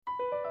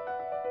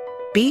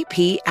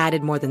BP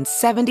added more than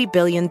 $70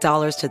 billion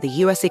to the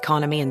U.S.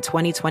 economy in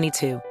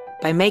 2022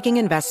 by making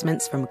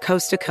investments from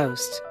coast to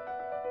coast.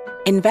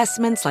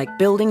 Investments like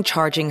building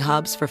charging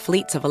hubs for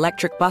fleets of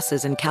electric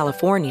buses in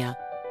California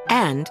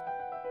and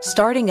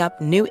starting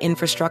up new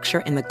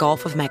infrastructure in the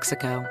Gulf of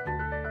Mexico.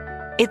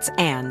 It's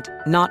and,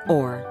 not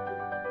or.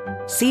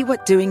 See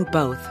what doing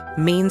both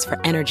means for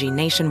energy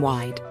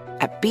nationwide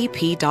at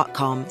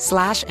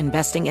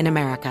bp.com/investing in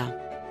America.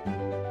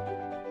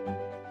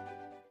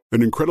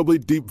 An incredibly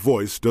deep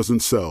voice doesn't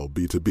sell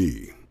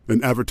B2B.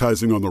 And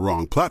advertising on the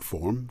wrong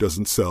platform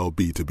doesn't sell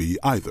B2B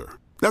either.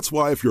 That's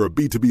why if you're a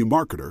B2B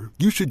marketer,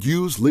 you should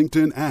use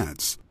LinkedIn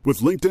Ads.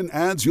 With LinkedIn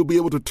Ads, you'll be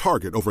able to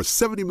target over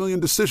 70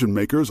 million decision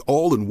makers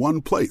all in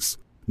one place.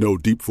 No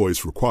deep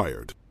voice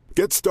required.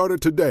 Get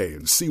started today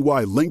and see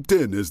why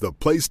LinkedIn is the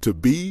place to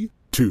be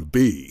to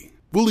be.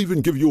 We'll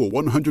even give you a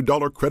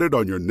 $100 credit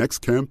on your next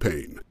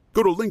campaign.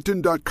 Go to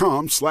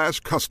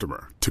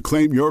linkedin.com/customer to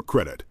claim your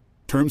credit.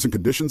 Terms and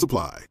conditions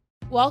apply.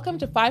 Welcome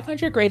to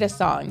 500 Greatest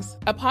Songs,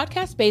 a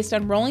podcast based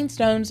on Rolling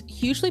Stone's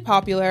hugely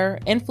popular,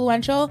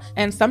 influential,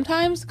 and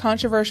sometimes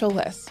controversial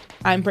list.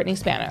 I'm Brittany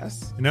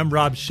Spanos. And I'm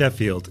Rob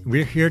Sheffield.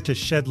 We're here to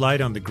shed light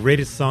on the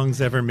greatest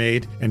songs ever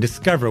made and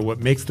discover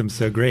what makes them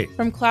so great.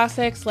 From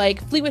classics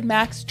like Fleetwood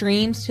Mac's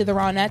Dreams to the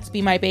Ronettes'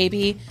 Be My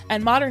Baby,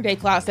 and modern-day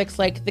classics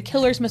like The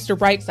Killers' Mr.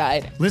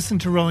 Brightside. Listen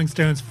to Rolling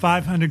Stone's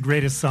 500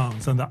 Greatest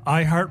Songs on the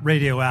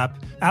iHeartRadio app,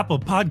 Apple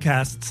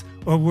Podcasts,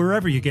 or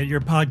wherever you get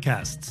your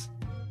podcasts.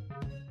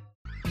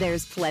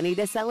 There's plenty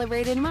to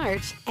celebrate in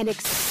March and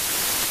National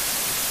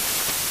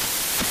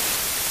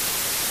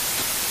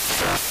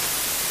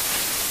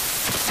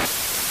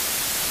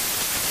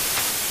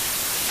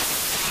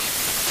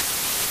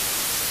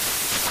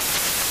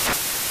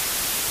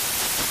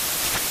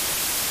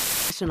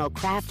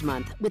Craft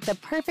Month with the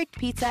perfect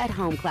pizza at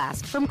home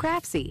class from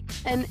Craftsy.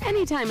 And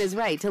anytime is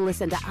right to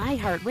listen to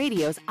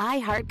iHeartRadio's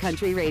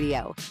iHeartCountry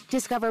Radio.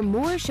 Discover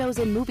more shows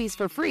and movies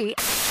for free.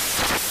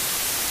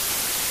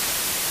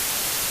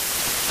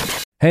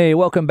 Hey,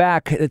 welcome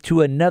back to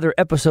another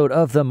episode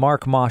of the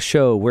Mark Moss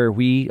Show, where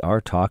we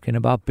are talking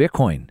about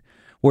Bitcoin.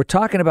 We're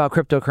talking about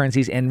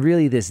cryptocurrencies and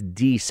really this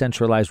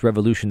decentralized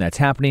revolution that's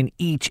happening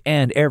each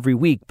and every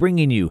week,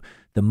 bringing you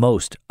the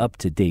most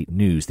up-to-date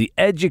news, the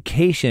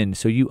education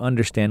so you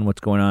understand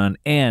what's going on,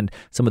 and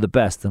some of the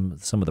best,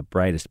 some of the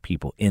brightest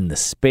people in the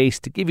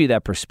space to give you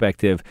that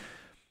perspective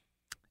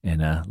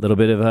and a little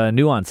bit of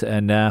nuance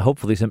and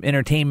hopefully some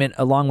entertainment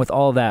along with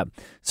all of that.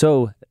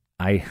 So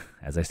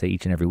as I say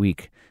each and every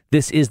week,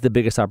 this is the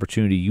biggest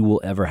opportunity you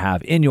will ever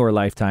have in your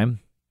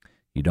lifetime.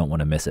 You don't want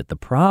to miss it. The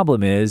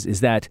problem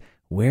is that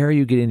where are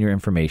you getting your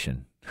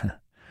information?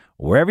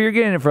 Wherever you're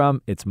getting it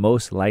from, it's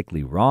most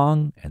likely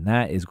wrong, and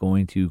that is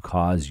going to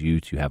cause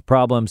you to have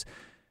problems.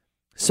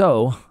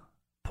 So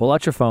pull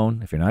out your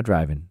phone if you're not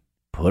driving,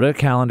 put a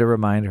calendar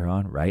reminder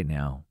on right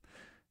now,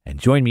 and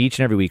join me each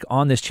and every week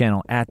on this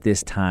channel at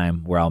this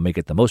time where I'll make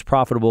it the most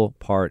profitable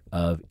part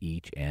of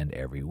each and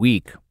every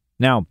week.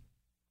 Now,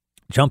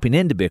 jumping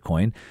into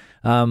Bitcoin,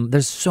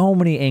 there's so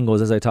many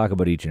angles as I talk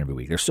about each and every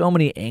week. There's so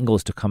many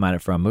angles to come at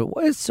it from,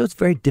 so it's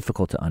very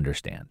difficult to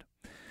understand.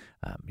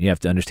 You have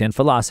to understand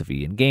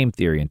philosophy and game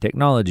theory and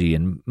technology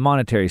and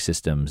monetary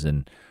systems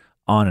and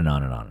on and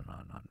on and on and on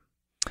and on.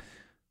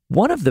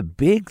 One of the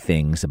big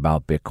things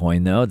about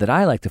Bitcoin, though, that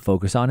I like to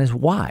focus on is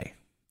why.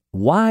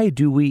 Why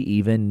do we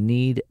even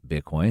need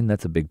Bitcoin?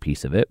 That's a big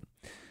piece of it.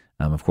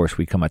 Of course,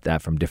 we come at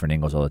that from different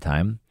angles all the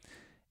time.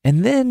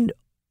 And then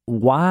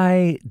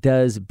why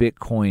does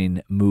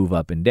Bitcoin move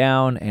up and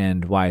down,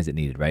 and why is it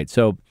needed, right?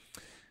 So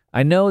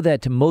I know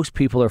that most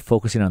people are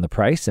focusing on the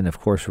price, and of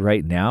course,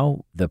 right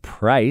now, the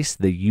price,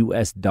 the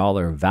US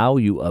dollar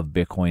value of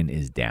Bitcoin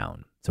is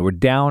down. So we're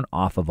down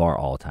off of our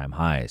all-time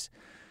highs.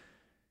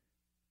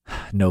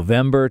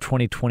 November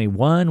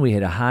 2021, we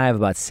hit a high of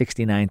about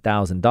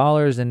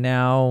 $69,000, and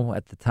now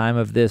at the time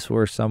of this,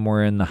 we're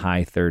somewhere in the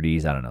high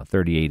 30s,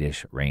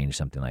 38-ish range,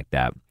 something like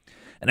that.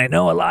 And I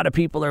know a lot of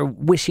people are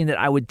wishing that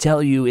I would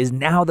tell you, is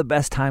now the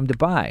best time to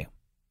buy?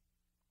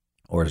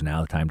 Or is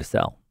now the time to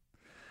sell?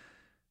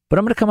 But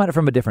I'm going to come at it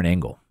from a different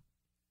angle.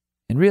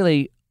 And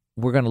really,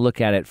 we're going to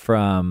look at it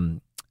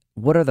from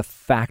what are the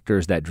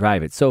factors that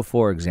drive it. So,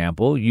 for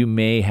example, you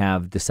may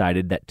have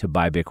decided that to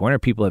buy Bitcoin, or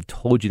people have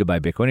told you to buy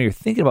Bitcoin, or you're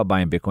thinking about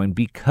buying Bitcoin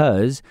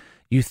because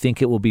you think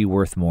it will be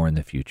worth more in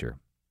the future.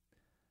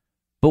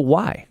 But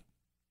why?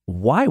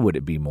 Why would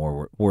it be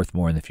worth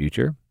more in the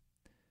future?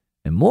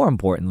 And more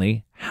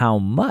importantly, how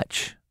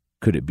much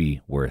could it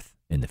be worth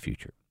in the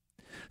future?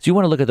 So you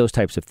want to look at those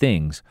types of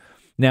things.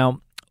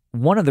 Now,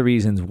 one of the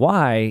reasons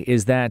why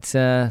is that,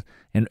 and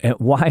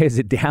why is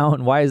it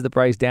down? Why is the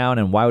price down?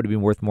 And why would it be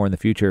worth more in the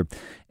future?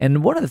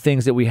 And one of the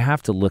things that we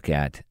have to look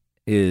at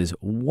is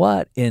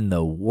what in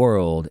the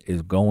world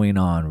is going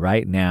on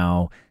right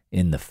now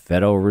in the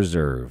Federal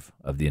Reserve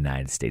of the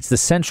United States, the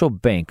central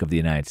bank of the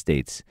United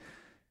States.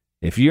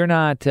 If you're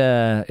not,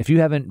 if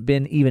you haven't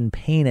been even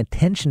paying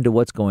attention to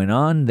what's going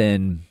on,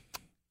 then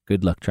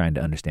good luck trying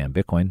to understand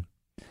Bitcoin.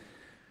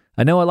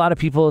 I know a lot of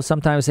people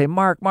sometimes say,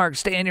 Mark,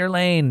 stay in your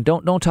lane.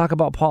 Don't talk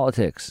about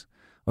politics,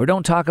 or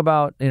don't talk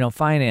about,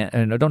 finance,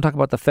 and don't talk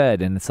about the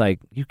Fed. And it's like,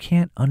 you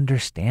can't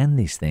understand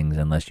these things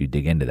unless you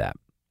dig into that.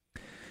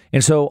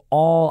 And so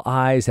all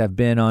eyes have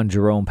been on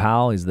Jerome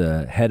Powell. He's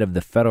the head of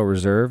the Federal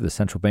Reserve, the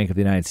Central Bank of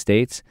the United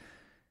States.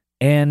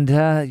 And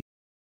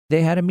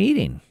they had a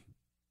meeting.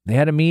 They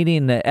had a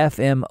meeting, the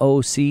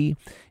FMOC,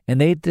 and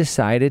they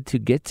decided to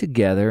get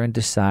together and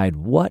decide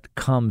what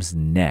comes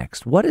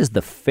next. What is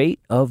the fate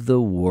of the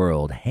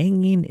world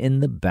hanging in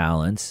the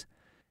balance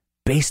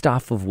based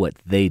off of what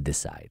they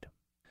decide?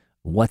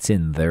 What's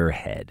in their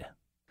head?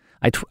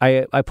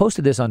 I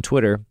posted this on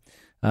Twitter.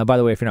 By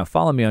the way, if you're not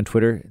following me on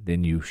Twitter,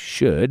 then you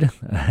should.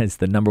 It's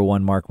the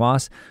 #1 Mark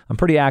Moss. I'm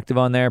pretty active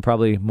on there,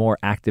 probably more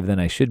active than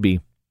I should be.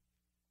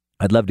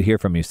 I'd love to hear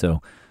from you,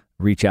 so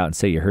reach out and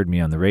say you heard me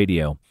on the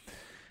radio.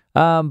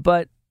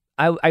 But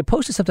I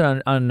posted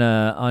something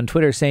on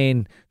Twitter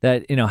saying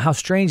that, how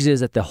strange it is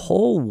that the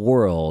whole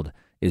world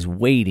is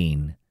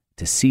waiting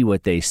to see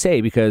what they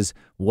say, because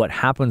what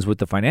happens with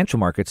the financial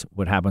markets,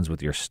 what happens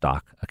with your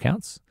stock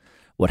accounts,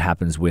 what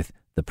happens with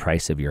the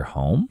price of your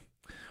home,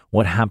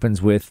 what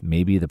happens with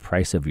maybe the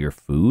price of your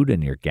food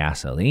and your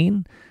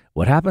gasoline,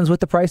 what happens with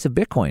the price of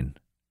Bitcoin,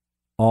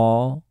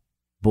 all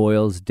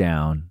boils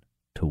down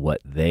to what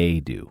they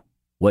do,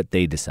 what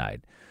they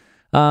decide.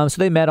 So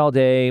they met all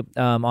day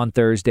on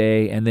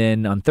Thursday, and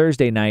then on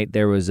Thursday night,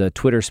 there was a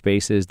Twitter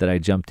Spaces that I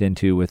jumped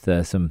into with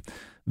some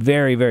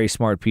very, very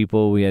smart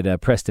people. We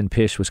had Preston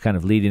Pish was kind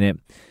of leading it,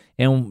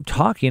 and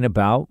talking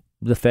about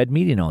the Fed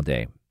meeting all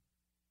day.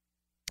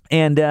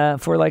 And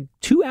for like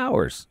 2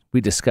 hours, we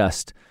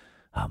discussed,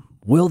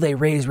 will they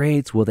raise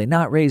rates? Will they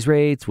not raise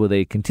rates? Will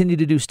they continue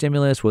to do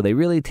stimulus? Will they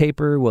really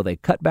taper? Will they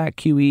cut back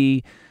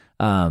QE?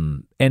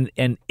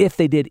 And if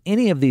they did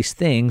any of these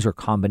things or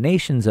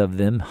combinations of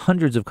them,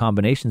 hundreds of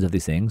combinations of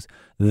these things,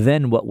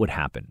 then what would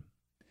happen?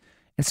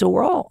 And so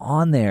we're all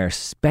on there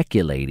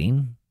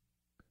speculating,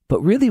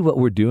 but really what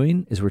we're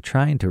doing is we're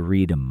trying to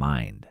read a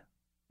mind.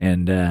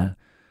 And I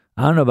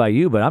don't know about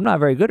you, but I'm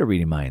not very good at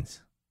reading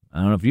minds. I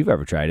don't know if you've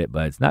ever tried it,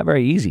 but it's not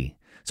very easy.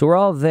 So we're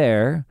all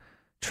there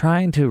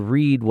trying to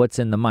read what's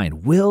in the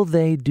mind. Will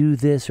they do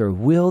this, or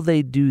will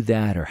they do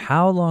that, or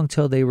how long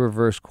till they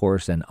reverse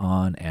course, and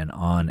on and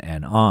on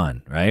and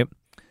on, right?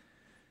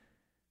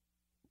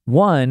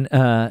 One,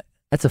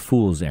 that's a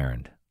fool's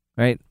errand,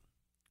 right?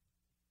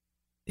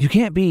 You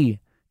can't be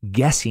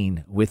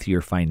guessing with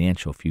your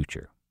financial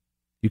future.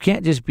 You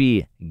can't just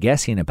be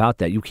guessing about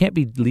that. You can't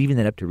be leaving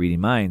that up to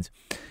reading minds.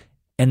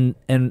 And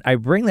I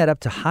bring that up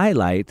to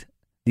highlight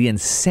the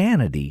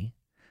insanity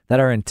that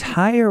our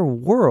entire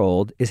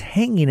world is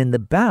hanging in the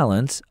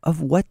balance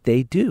of what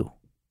they do.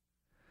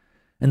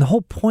 And the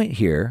whole point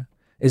here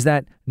is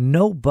that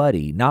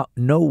nobody,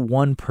 no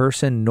one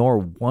person nor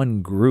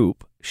one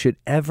group should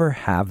ever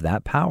have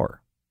that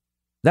power.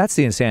 That's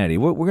the insanity.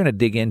 We're going to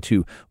dig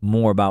into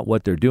more about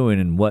what they're doing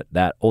and what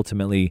that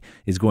ultimately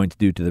is going to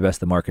do to the rest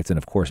of the markets and,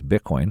 of course,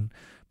 Bitcoin.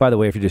 By the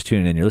way, if you're just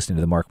tuning in, you're listening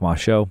to the Mark Moss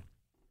Show,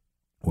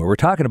 where we're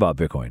talking about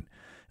Bitcoin.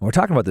 And we're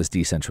talking about this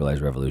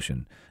decentralized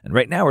revolution. And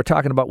right now we're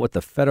talking about what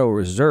the Federal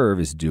Reserve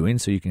is doing,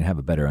 so you can have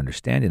a better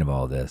understanding of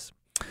all of this.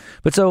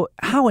 But so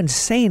how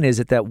insane is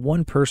it that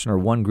one person or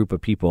one group of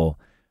people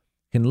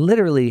can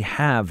literally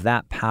have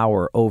that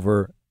power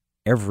over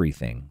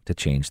everything to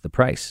change the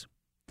price?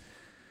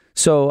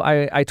 So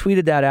I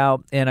tweeted that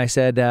out, and I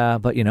said,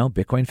 but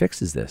Bitcoin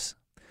fixes this.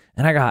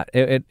 And I got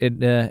it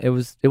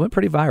went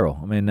pretty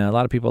viral. I mean, a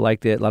lot of people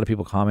liked it. A lot of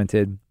people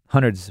commented.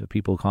 Hundreds of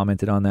people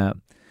commented on that.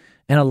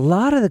 And a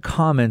lot of the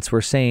comments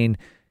were saying,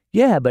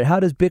 yeah, but how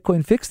does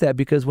Bitcoin fix that?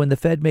 Because when the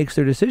Fed makes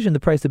their decision, the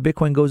price of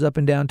Bitcoin goes up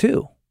and down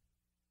too.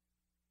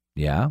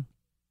 Yeah,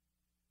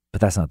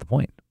 but that's not the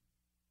point.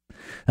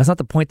 That's not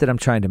the point that I'm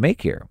trying to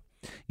make here.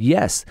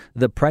 Yes,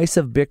 the price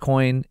of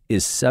Bitcoin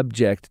is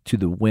subject to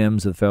the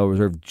whims of the Federal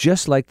Reserve,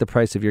 just like the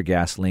price of your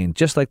gasoline,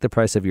 just like the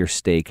price of your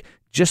steak,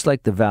 just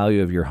like the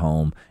value of your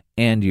home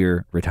and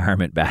your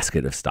retirement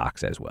basket of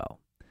stocks as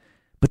well.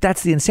 But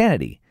that's the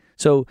insanity.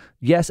 So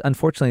yes,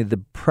 unfortunately,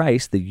 the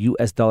price, the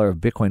US dollar of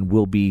Bitcoin,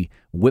 will be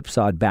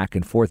whipsawed back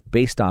and forth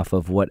based off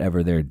of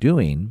whatever they're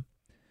doing.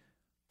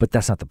 But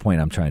that's not the point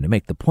I'm trying to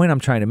make. The point I'm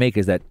trying to make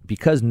is that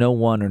because no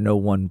one or no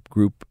one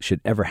group should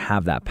ever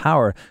have that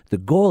power, the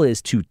goal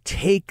is to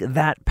take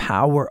that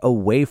power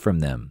away from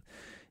them.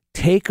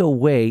 Take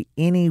away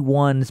any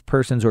one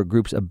person's or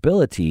group's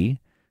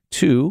ability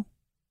to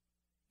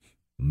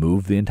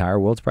move the entire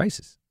world's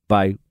prices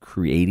by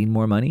creating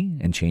more money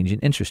and changing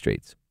interest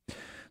rates.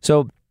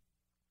 So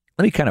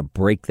let me kind of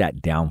break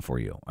that down for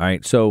you. All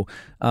right. So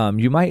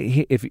you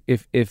might,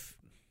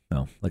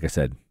 like I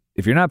said,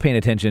 if you're not paying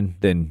attention,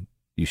 then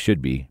you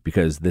should be,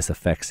 because this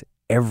affects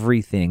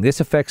everything. This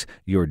affects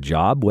your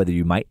job, whether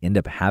you might end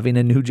up having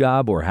a new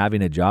job or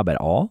having a job at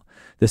all.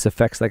 This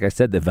affects, like I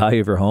said, the value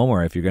of your home,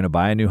 or if you're going to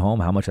buy a new home,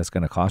 how much that's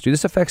going to cost you.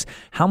 This affects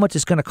how much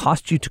it's going to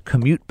cost you to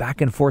commute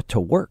back and forth to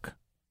work.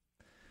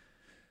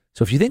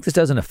 So if you think this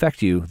doesn't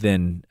affect you,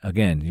 then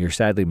again, you're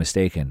sadly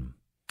mistaken.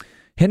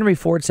 Henry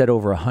Ford said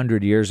over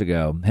 100 years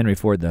ago, Henry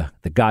Ford,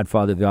 the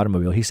godfather of the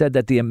automobile, he said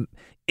that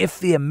if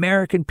the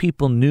American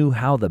people knew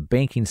how the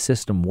banking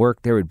system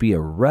worked, there would be a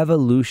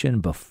revolution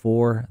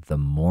before the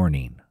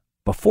morning.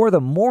 Before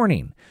the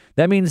morning.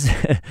 That means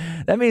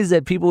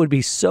that people would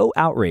be so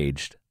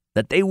outraged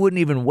that they wouldn't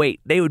even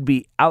wait. They would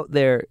be out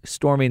there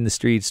storming the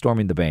streets,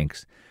 storming the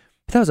banks.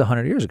 But that was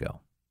 100 years ago.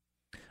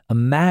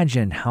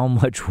 Imagine how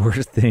much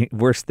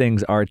worse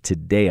things are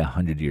today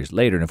 100 years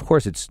later. And of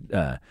course, it's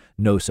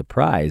no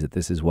surprise that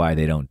this is why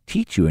they don't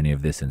teach you any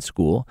of this in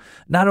school.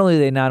 Not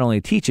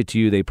only teach it to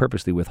you, they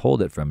purposely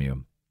withhold it from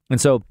you. And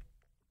so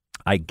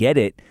I get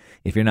it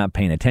if you're not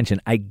paying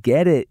attention. I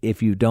get it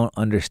if you don't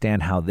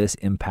understand how this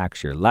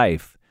impacts your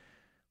life.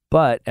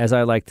 But as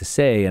I like to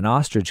say, an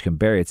ostrich can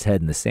bury its head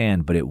in the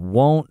sand, but it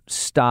won't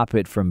stop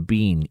it from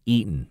being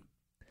eaten.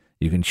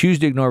 You can choose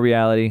to ignore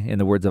reality, in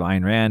the words of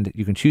Ayn Rand.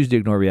 You can choose to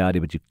ignore reality,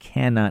 but you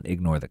cannot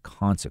ignore the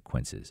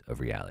consequences of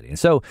reality. And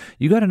so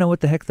you got to know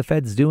what the heck the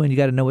Fed's doing. You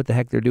got to know what the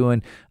heck they're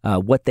doing,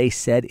 what they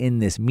said in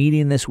this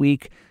meeting this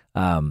week,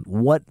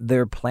 what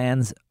their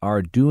plans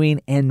are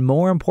doing, and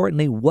more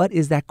importantly, what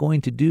is that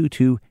going to do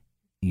to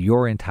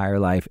your entire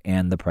life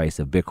and the price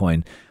of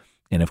Bitcoin,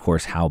 and of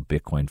course, how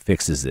Bitcoin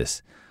fixes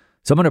this.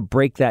 So I'm going to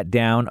break that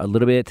down a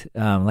little bit.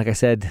 Like I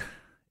said,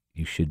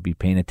 you should be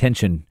paying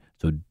attention.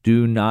 So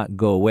do not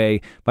go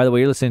away. By the way,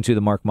 you're listening to the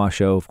Mark Moss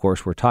Show. Of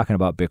course, we're talking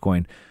about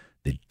Bitcoin,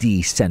 the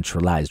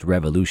decentralized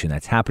revolution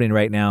that's happening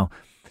right now.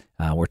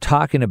 We're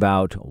talking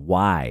about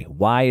why.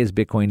 Why is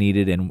Bitcoin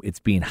needed? And it's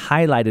being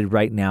highlighted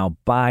right now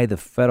by the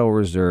Federal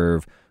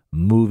Reserve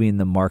moving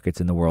the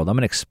markets in the world. I'm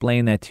going to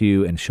explain that to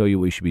you and show you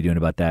what you should be doing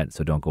about that.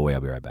 So don't go away.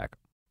 I'll be right back.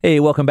 Hey,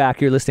 welcome back.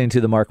 You're listening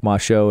to the Mark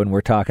Moss Show, and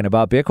we're talking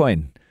about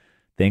Bitcoin.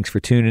 Thanks for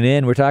tuning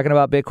in. We're talking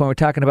about Bitcoin. We're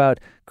talking about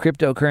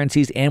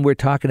cryptocurrencies, and we're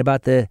talking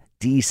about the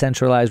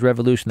decentralized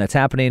revolution that's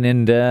happening.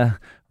 And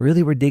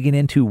really, we're digging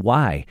into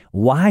why.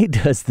 Why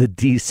does the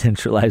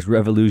decentralized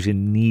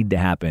revolution need to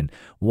happen?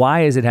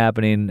 Why is it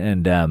happening?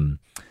 And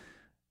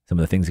some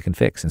of the things it can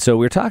fix. And so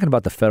we're talking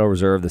about the Federal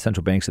Reserve, the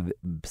central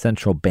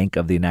bank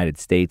of the United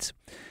States.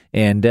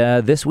 And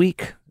this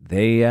week,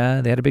 they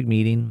had a big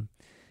meeting.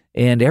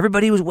 And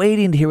everybody was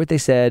waiting to hear what they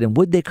said. And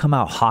would they come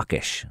out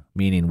hawkish?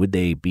 Meaning, would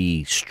they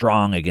be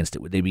strong against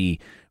it? Would they be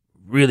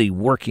really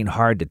working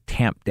hard to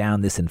tamp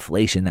down this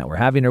inflation that we're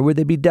having? Or would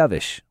they be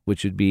dovish,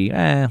 which would be,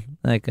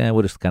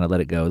 we'll just kind of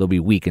let it go. They'll be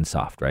weak and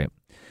soft, right?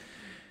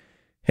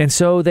 And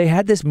so they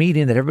had this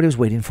meeting that everybody was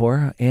waiting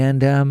for.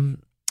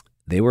 And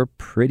they were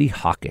pretty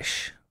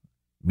hawkish,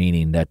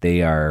 meaning that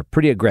they are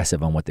pretty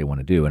aggressive on what they want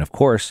to do. And of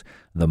course,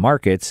 the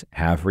markets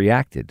have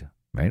reacted,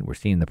 right? We're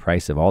seeing the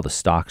price of all the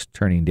stocks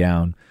turning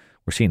down.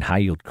 We're seeing high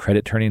yield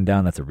credit turning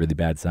down. That's a really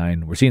bad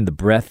sign. We're seeing the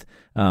breadth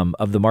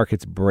of the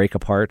markets break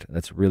apart.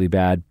 That's really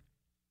bad.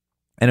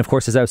 And of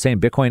course, as I was saying,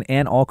 Bitcoin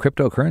and all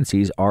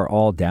cryptocurrencies are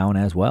all down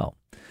as well.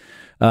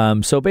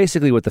 So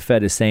basically what the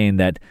Fed is saying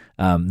that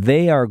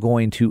they are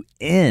going to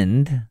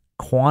end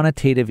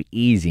quantitative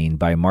easing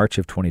by March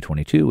of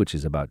 2022, which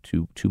is about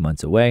two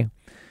months away.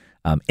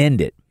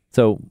 End it.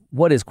 So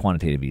what is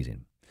quantitative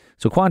easing?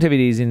 So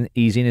quantitative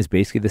easing is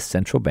basically the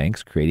central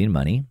banks creating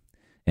money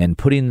and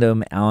putting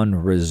them on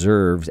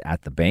reserves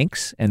at the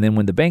banks. And then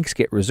when the banks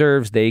get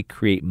reserves, they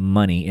create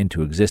money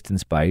into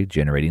existence by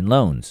generating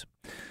loans.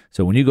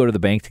 So when you go to the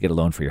bank to get a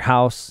loan for your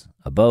house,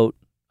 a boat,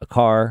 a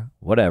car,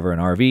 whatever, an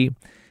RV,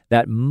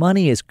 that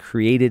money is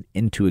created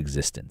into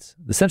existence.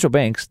 The central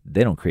banks,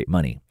 they don't create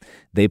money.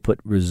 They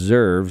put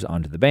reserves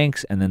onto the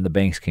banks, and then the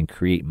banks can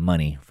create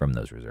money from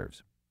those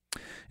reserves.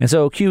 And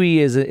so QE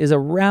is a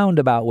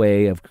roundabout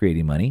way of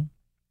creating money.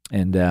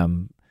 And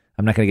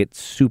I'm not going to get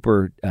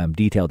super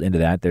detailed into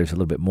that. There's a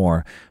little bit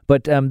more.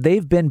 But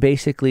they've been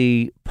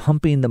basically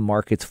pumping the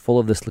markets full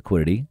of this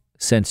liquidity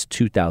since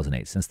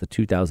 2008, since the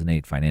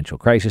 2008 financial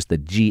crisis, the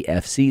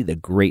GFC, the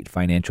Great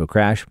Financial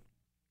Crash.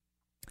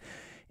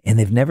 And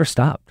they've never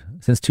stopped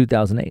since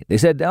 2008. They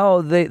said,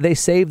 they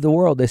saved the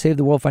world. They saved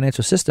the world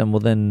financial system. Well,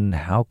 then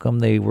how come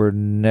they were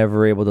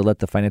never able to let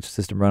the financial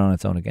system run on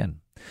its own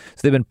again?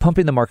 So they've been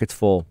pumping the markets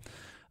full.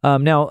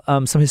 Now,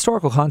 some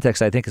historical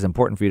context I think is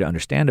important for you to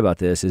understand about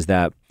this is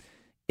that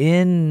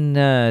in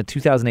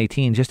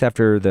 2018, just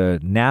after the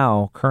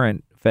now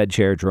current Fed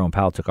Chair Jerome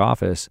Powell took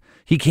office,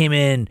 he came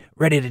in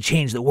ready to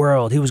change the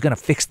world. He was going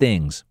to fix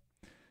things.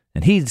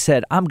 And he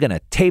said, I'm going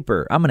to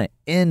taper. I'm going to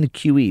end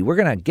QE. We're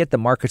going to get the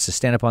markets to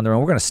stand up on their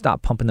own. We're going to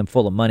stop pumping them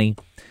full of money.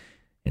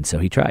 And so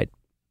he tried.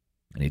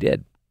 And he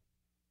did.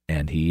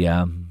 And he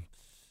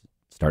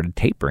started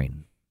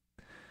tapering.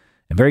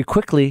 And very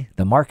quickly,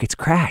 the markets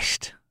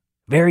crashed.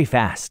 Very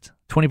fast.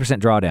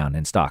 20% drawdown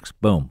in stocks.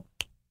 Boom.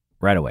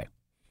 Right away.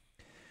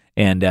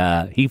 And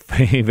he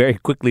very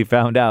quickly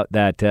found out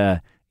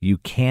that you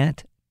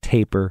can't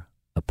taper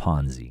a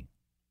Ponzi.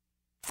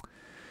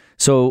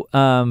 So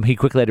he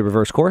quickly had to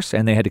reverse course,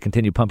 and they had to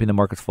continue pumping the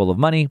markets full of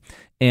money.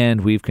 And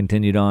we've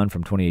continued on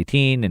from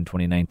 2018 and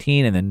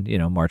 2019, and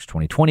then March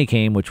 2020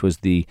 came, which was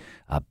the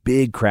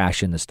big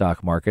crash in the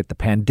stock market. The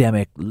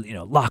pandemic,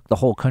 locked the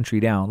whole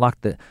country down,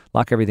 locked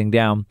everything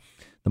down.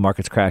 The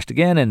markets crashed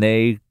again, and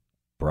they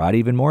brought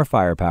even more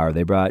firepower.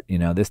 They brought,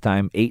 this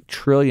time $8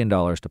 trillion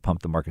to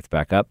pump the markets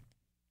back up.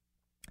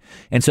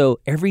 And so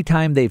every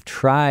time they've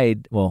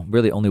tried, well,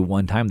 really only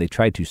one time, they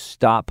tried to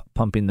stop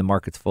pumping the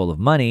markets full of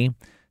money,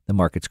 the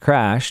markets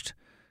crashed.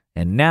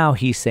 And now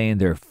he's saying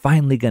they're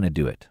finally going to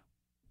do it.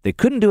 They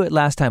couldn't do it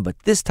last time, but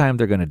this time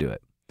they're going to do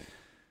it.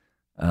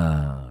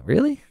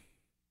 Really?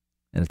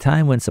 At a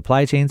time when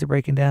supply chains are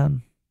breaking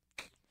down?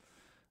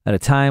 At a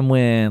time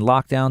when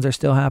lockdowns are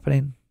still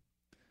happening?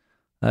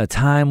 At a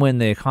time when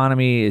the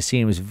economy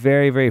seems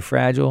very, very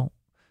fragile?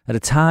 At a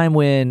time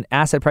when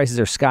asset prices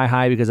are sky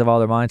high because of all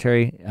their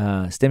monetary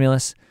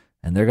stimulus,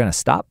 and they're going to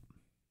stop?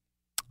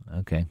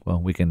 Okay, well,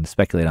 we can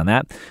speculate on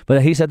that.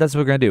 But he said that's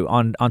what we're going to do.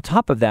 On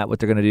top of that, what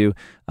they're going to do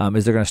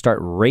is they're going to start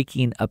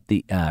raking up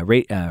the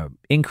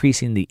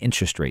increasing the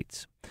interest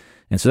rates.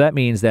 And so that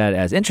means that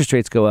as interest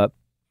rates go up,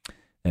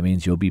 that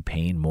means you'll be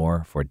paying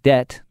more for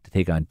debt, to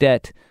take on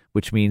debt,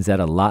 which means that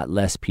a lot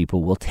less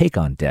people will take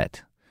on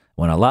debt.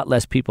 When a lot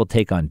less people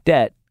take on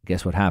debt,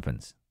 guess what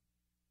happens?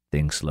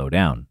 Things slow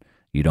down.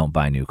 You don't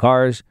buy new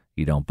cars.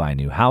 You don't buy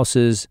new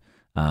houses.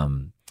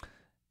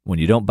 When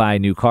you don't buy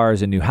new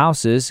cars and new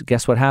houses,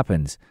 guess what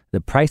happens?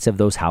 The price of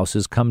those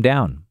houses come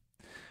down.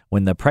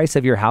 When the price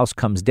of your house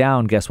comes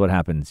down, guess what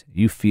happens?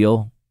 You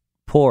feel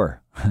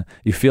poor.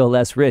 You feel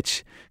less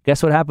rich.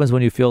 Guess what happens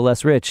when you feel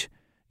less rich?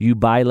 You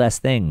buy less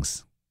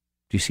things.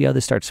 Do you see how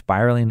this starts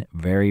spiraling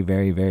very,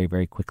 very, very,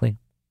 very quickly?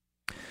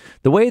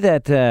 The way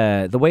that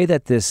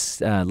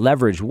this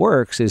leverage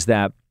works is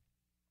that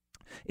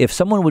if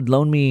someone would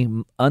loan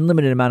me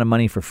unlimited amount of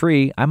money for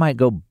free, I might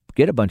go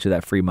get a bunch of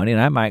that free money,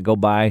 and I might go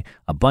buy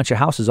a bunch of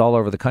houses all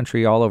over the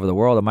country, all over the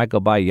world. I might go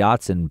buy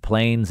yachts and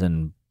planes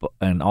and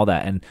all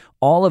that. And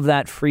all of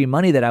that free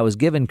money that I was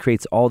given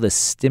creates all this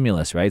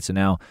stimulus, right? So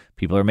now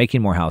people are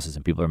making more houses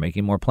and people are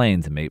making more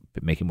planes and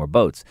making more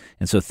boats.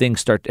 And so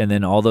things start, and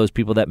then all those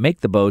people that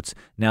make the boats,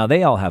 now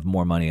they all have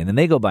more money, and then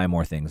they go buy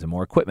more things and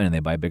more equipment, and they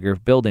buy bigger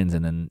buildings,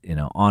 and then,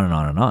 on and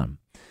on and on.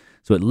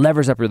 So it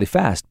levers up really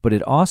fast, but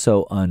it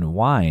also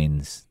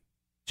unwinds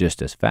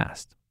just as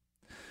fast.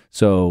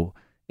 So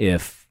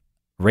if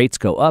rates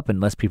go up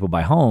and less people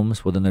buy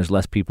homes, well, then there's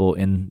less people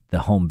in the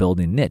home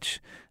building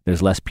niche.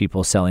 There's less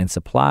people selling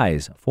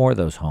supplies for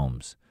those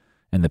homes.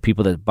 And the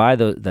people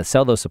that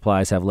sell those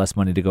supplies have less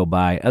money to go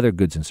buy other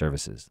goods and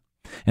services.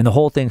 And the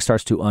whole thing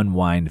starts to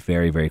unwind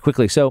very, very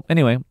quickly. So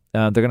anyway,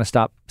 they're going to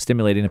stop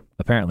stimulating,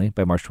 apparently,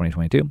 by March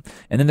 2022.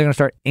 And then they're going to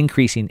start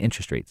increasing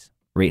interest rates,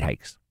 rate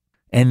hikes.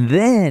 And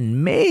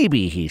then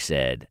maybe, he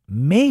said,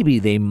 maybe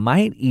they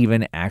might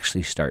even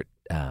actually start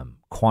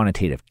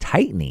quantitative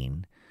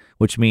tightening,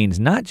 which means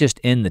not just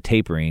end the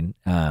tapering,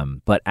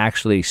 but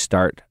actually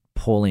start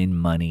pulling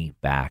money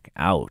back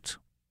out.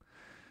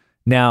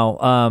 Now,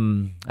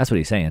 that's what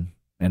he's saying,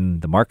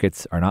 and the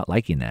markets are not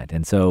liking that.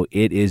 And so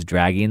it is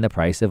dragging the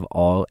price of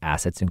all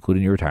assets,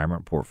 including your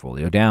retirement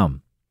portfolio,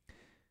 down.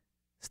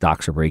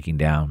 Stocks are breaking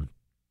down.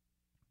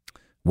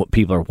 What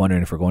people are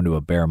wondering if we're going to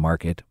a bear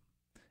market.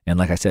 And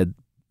like I said,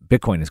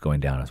 Bitcoin is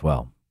going down as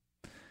well.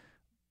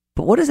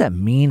 But what does that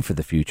mean for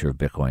the future of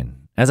Bitcoin?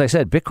 As I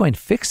said, Bitcoin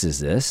fixes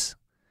this.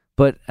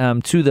 But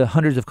to the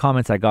hundreds of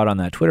comments I got on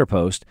that Twitter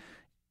post,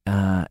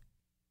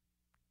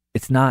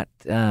 it's not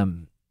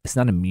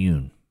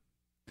immune.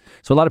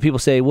 So a lot of people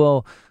say,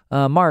 well,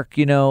 Mark,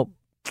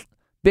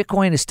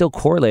 Bitcoin is still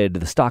correlated to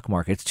the stock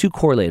market. It's too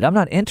correlated. I'm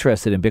not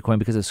interested in Bitcoin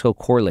because it's so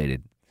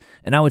correlated.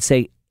 And I would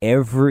say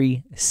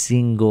every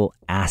single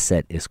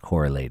asset is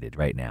correlated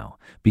right now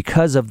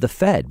because of the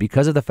Fed,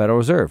 because of the Federal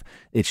Reserve.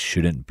 It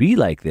shouldn't be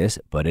like this,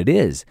 but it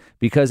is,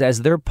 because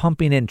as they're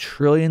pumping in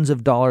trillions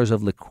of dollars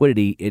of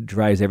liquidity, it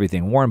drives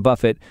everything. Warren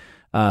Buffett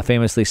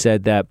famously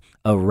said that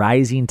a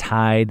rising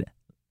tide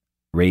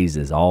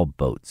raises all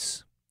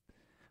boats.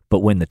 But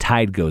when the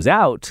tide goes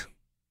out,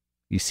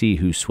 you see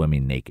who's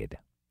swimming naked.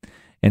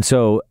 And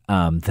so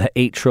the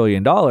 $8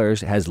 trillion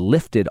has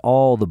lifted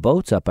all the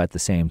boats up at the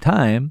same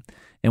time.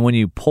 And when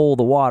you pull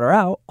the water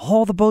out,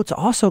 all the boats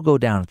also go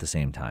down at the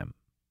same time.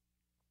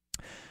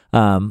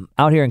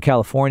 Out here in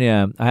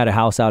California, I had a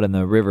house out in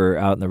the river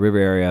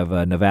area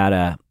of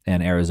Nevada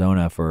and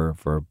Arizona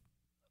for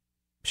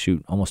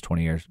almost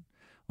 20 years,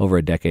 over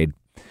a decade.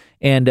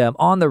 And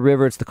on the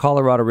river, it's the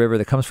Colorado River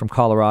that comes from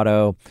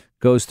Colorado,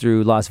 goes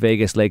through Las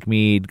Vegas, Lake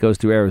Mead, goes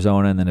through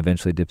Arizona, and then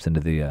eventually dips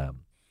into the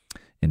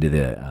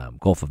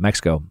Gulf of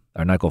Mexico,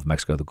 or not Gulf of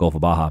Mexico, the Gulf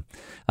of Baja.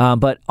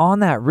 But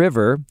on that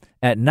river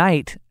at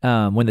night,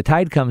 when the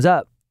tide comes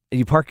up,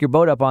 you park your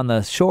boat up on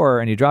the shore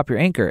and you drop your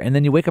anchor, and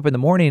then you wake up in the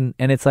morning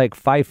and it's like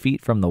 5 feet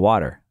from the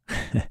water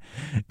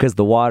because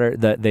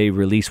they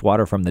release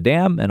water from the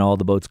dam and all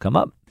the boats come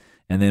up.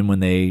 And then when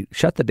they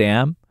shut the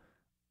dam,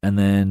 and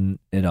then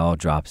it all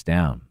drops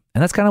down.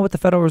 And that's kind of what the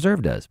Federal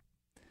Reserve does.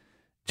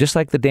 Just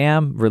like the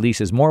dam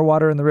releases more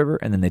water in the river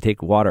and then they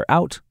take water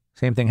out,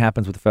 same thing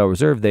happens with the Federal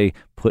Reserve. They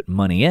put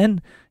money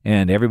in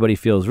and everybody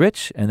feels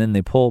rich, and then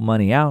they pull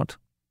money out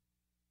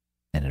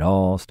and it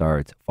all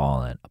starts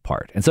falling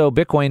apart. And so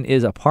Bitcoin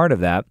is a part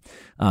of that,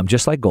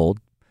 just like gold,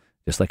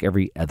 just like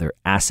every other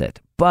asset.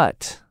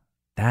 But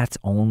that's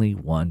only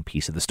one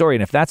piece of the story.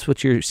 And if that's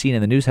what you're seeing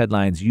in the news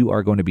headlines, you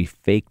are going to be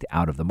faked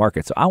out of the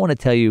market. So I want to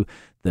tell you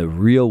the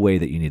real way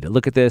that you need to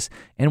look at this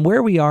and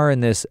where we are in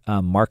this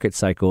market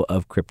cycle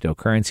of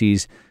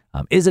cryptocurrencies.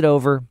 Is it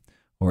over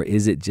or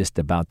is it just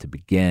about to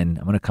begin?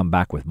 I'm going to come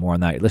back with more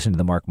on that. Listen to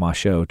the Mark Moss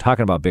Show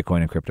talking about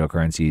Bitcoin and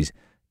cryptocurrencies.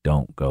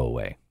 Don't go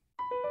away.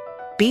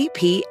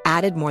 BP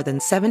added more than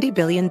 $70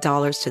 billion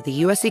to the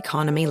U.S.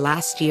 economy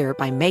last year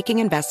by making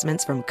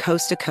investments from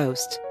coast to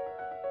coast.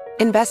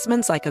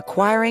 Investments like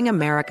acquiring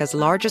America's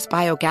largest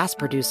biogas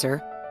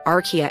producer,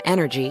 Archaea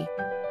Energy,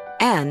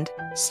 and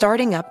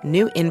starting up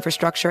new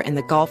infrastructure in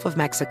the Gulf of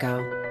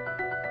Mexico.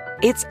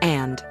 It's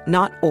and,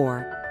 not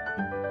or.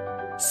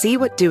 See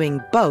what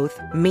doing both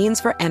means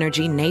for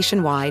energy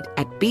nationwide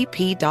at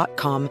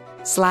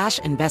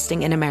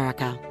bp.com/investing in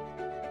America.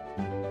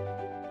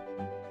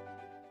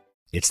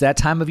 It's that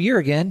time of year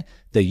again.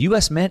 The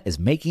U.S. Mint is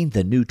making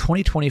the new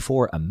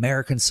 2024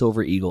 American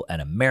Silver Eagle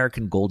and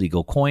American Gold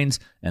Eagle coins,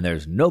 and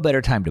there's no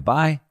better time to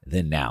buy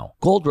than now.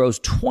 Gold rose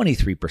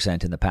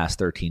 23% in the past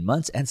 13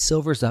 months, and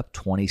silver's up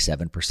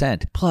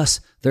 27%. Plus,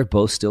 they're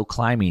both still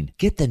climbing.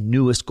 Get the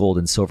newest gold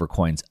and silver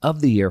coins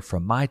of the year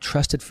from my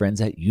trusted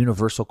friends at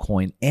Universal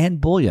Coin and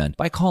Bullion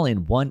by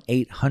calling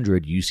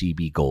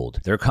 1-800-UCB-GOLD.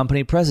 Their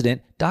company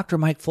president, Dr.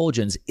 Mike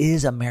Fulgens,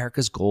 is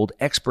America's gold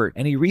expert,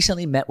 and he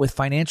recently met with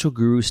financial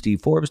guru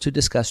Steve Forbes to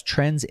discuss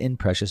trends in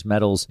precious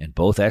metals, and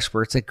both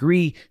experts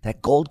agree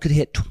that gold could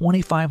hit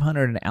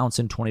 $2,500 an ounce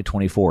in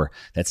 2024.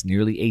 That's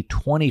nearly a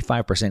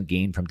 25%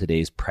 gain from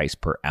today's price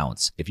per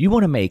ounce. If you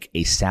want to make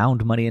a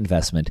sound money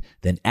investment,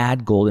 then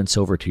add gold and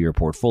silver to your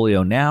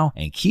portfolio now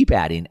and keep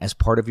adding as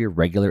part of your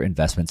regular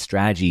investment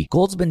strategy.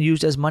 Gold's been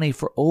used as money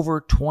for over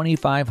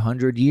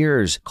 2,500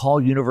 years.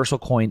 Call Universal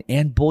Coin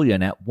and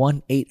Bullion at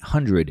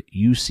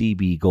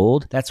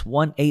 1-800-UCB-GOLD. That's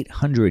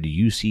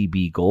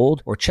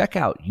 1-800-UCB-GOLD, or check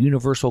out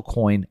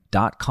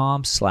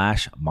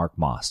universalcoin.com/Mark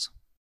Moss.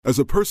 As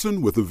a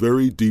person with a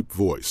very deep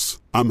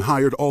voice, I'm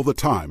hired all the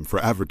time for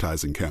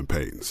advertising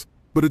campaigns.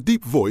 But a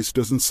deep voice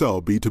doesn't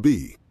sell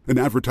B2B, and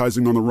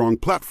advertising on the wrong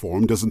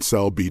platform doesn't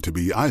sell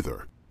B2B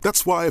either.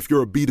 That's why if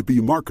you're a B2B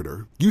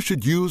marketer, you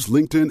should use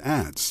LinkedIn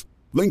ads.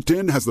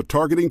 LinkedIn has the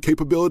targeting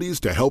capabilities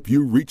to help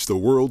you reach the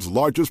world's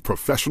largest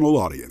professional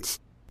audience.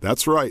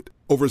 That's right,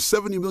 over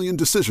 70 million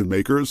decision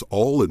makers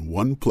all in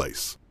one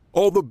place.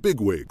 All the big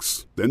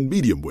wigs, then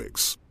medium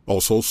wigs,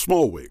 also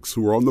small wigs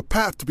who are on the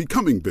path to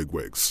becoming big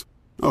wigs.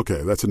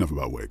 Okay, that's enough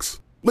about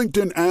wigs.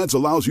 LinkedIn ads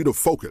allows you to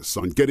focus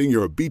on getting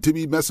your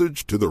B2B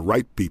message to the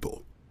right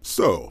people.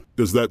 So,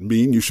 does that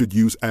mean you should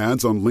use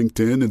ads on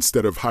LinkedIn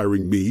instead of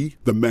hiring me,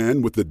 the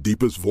man with the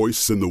deepest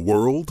voice in the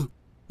world?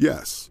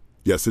 Yes.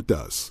 Yes, it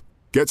does.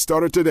 Get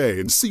started today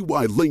and see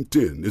why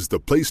LinkedIn is the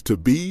place to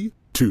be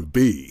to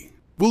be.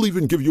 We'll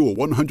even give you a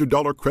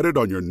 $100 credit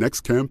on your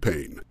next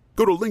campaign.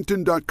 Go to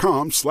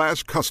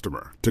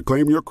linkedin.com/customer to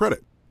claim your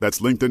credit. That's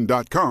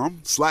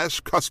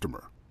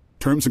linkedin.com/customer.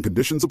 Terms and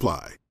conditions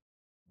apply.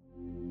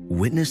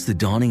 Witness the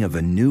dawning of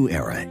a new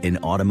era in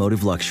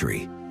automotive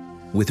luxury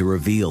with a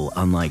reveal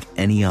unlike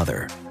any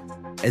other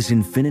as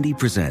Infiniti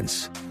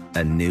presents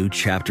a new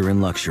chapter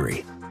in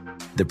luxury,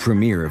 the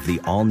premiere of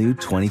the all-new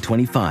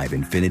 2025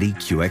 Infiniti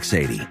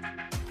QX80.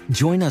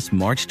 Join us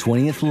March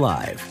 20th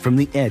live from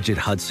the Edge at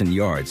Hudson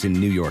Yards in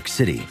New York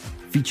City,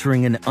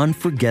 featuring an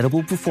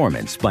unforgettable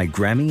performance by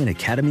Grammy and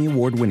Academy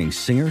Award-winning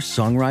singer,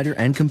 songwriter,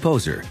 and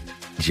composer,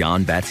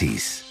 Jon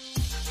Batiste.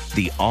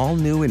 The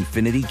all-new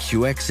Infiniti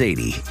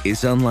QX80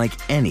 is unlike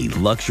any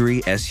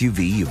luxury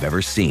SUV you've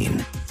ever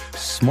seen.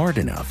 Smart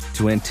enough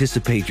to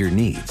anticipate your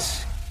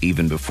needs,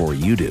 even before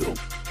you do.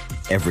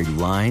 Every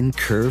line,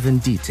 curve,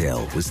 and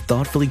detail was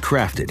thoughtfully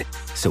crafted,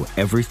 so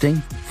everything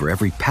for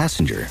every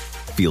passenger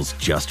feels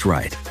just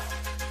right.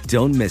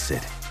 Don't miss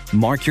it.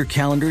 Mark your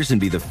calendars and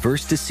be the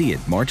first to see it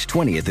March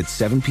 20th at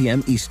 7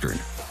 p.m. Eastern,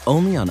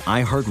 only on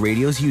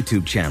iHeartRadio's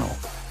YouTube channel.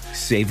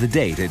 Save the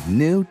date at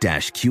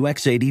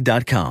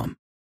new-QX80.com.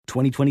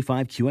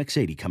 2025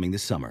 QX80 coming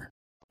this summer.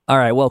 All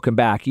right, welcome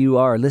back. You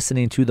are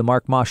listening to the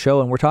Mark Moss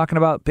Show, and we're talking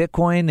about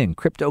Bitcoin and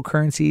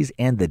cryptocurrencies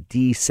and the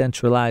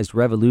decentralized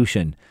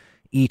revolution.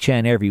 Each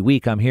and every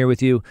week, I'm here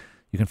with you.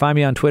 You can find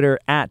me on Twitter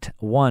at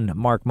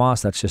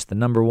 @1MarkMoss. That's just the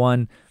number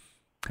one.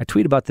 I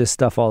tweet about this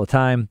stuff all the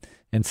time,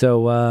 and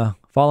so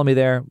follow me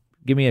there.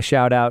 Give me a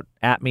shout out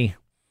at me.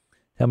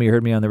 Tell me you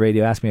heard me on the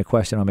radio. Ask me a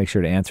question. I'll make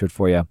sure to answer it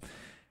for you.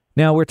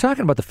 Now, we're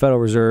talking about the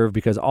Federal Reserve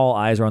because all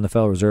eyes are on the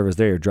Federal Reserve as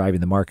they are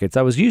driving the markets.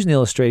 I was using the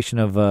illustration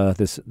of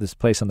this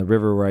place on the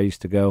river where I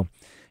used to go,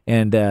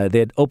 and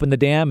they'd open the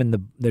dam, and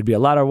there'd be a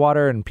lot of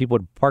water, and people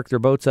would park their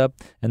boats up,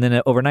 and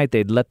then overnight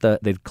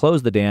they'd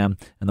close the dam,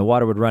 and the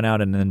water would run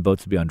out, and then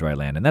boats would be on dry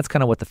land. And that's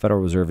kind of what the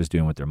Federal Reserve is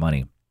doing with their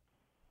money.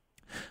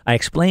 I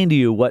explained to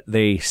you what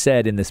they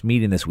said in this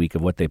meeting this week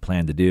of what they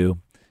plan to do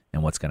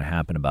and what's going to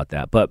happen about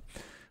that. But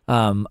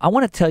I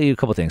want to tell you a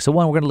couple things. So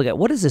one, we're going to look at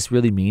what does this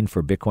really mean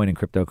for Bitcoin and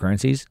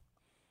cryptocurrencies.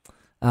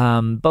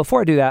 But before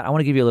I do that, I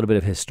want to give you a little bit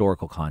of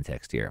historical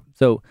context here.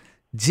 So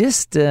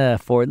just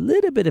for a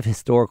little bit of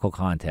historical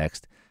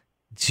context,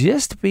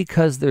 just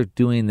because they're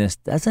doing this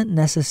doesn't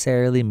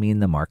necessarily mean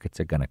the markets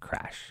are going to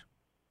crash.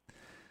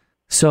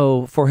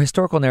 So for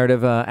historical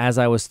narrative, as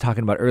I was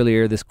talking about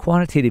earlier, this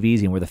quantitative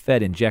easing where the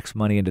Fed injects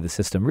money into the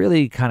system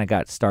really kind of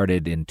got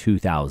started in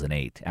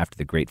 2008 after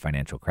the great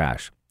financial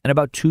crash. And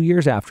about 2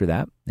 years after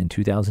that, in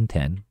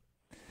 2010,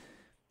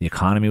 the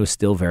economy was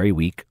still very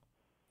weak.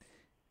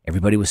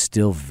 Everybody was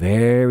still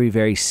very,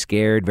 very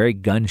scared, very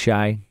gun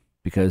shy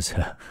because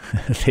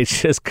they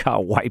just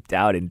got wiped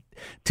out in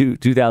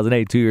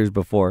 2008, 2 years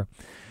before.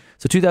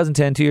 So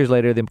 2010, 2 years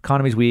later, the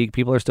economy's weak.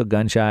 People are still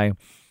gun shy.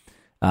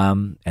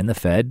 And the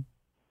Fed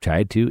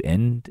tried to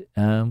end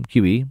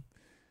QE,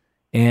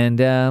 and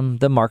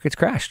the markets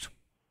crashed.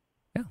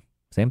 Yeah,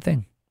 same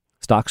thing.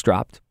 Stocks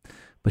dropped.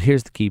 But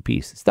here's the key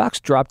piece. Stocks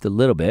dropped a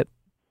little bit,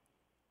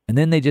 and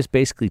then they just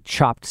basically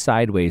chopped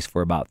sideways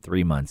for about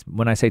 3 months.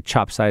 When I say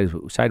chopped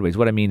sideways,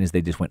 what I mean is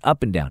they just went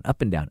up and down,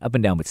 up and down, up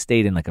and down, but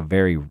stayed in like a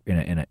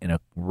in a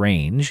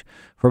range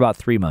for about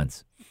 3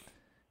 months.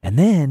 And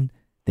then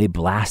they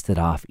blasted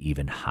off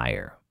even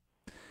higher.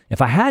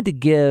 If I had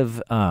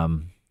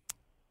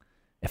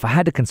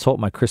to consult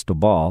my crystal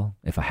ball,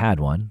 if I had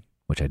one,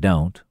 which I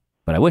don't,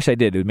 but I wish I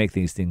did, it would make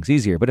these things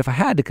easier. But if I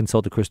had to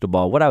consult a crystal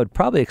ball, what I would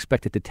probably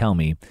expect it to tell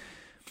me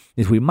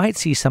is we might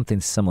see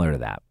something similar to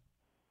that.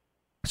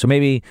 So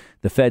maybe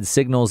the Fed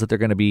signals that they're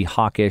going to be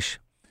hawkish.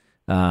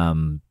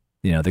 They're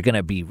going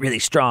to be really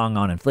strong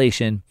on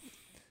inflation,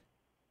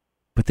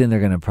 but then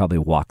they're going to probably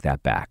walk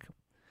that back.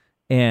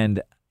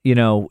 And,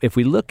 if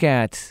we look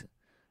at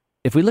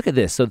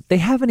this, so they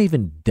haven't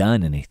even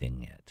done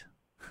anything yet.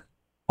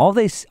 All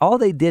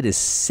they did is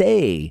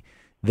say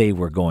they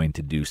were going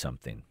to do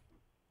something.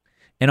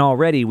 And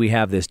already we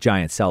have this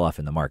giant sell-off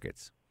in the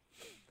markets.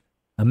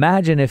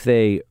 Imagine if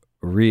they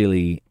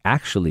really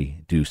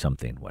actually do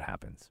something, what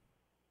happens?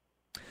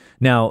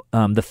 Now,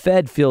 the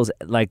Fed feels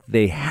like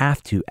they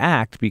have to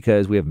act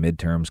because we have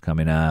midterms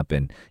coming up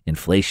and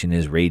inflation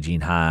is raging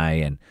high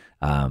and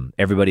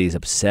everybody's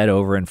upset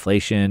over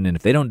inflation. And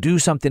if they don't do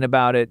something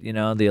about it,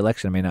 the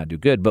election may not do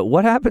good. But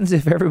what happens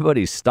if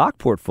everybody's stock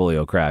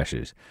portfolio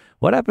crashes?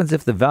 What happens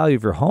if the value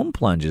of your home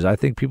plunges? I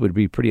think people would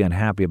be pretty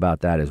unhappy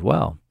about that as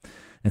well.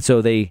 And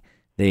so they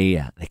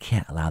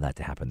can't allow that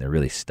to happen. They're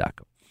really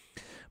stuck.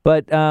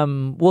 But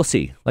we'll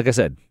see. Like I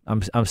said,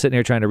 I'm sitting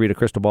here trying to read a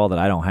crystal ball that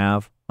I don't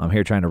have. I'm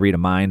here trying to read a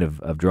mind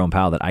of Jerome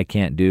Powell that I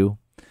can't do.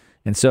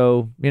 And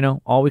so,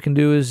 all we can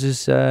do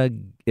is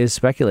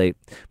speculate.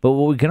 But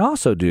what we can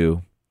also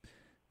do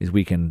is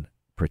we can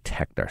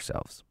protect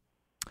ourselves.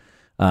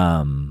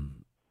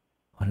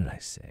 What did I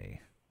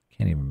say?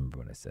 Can't even remember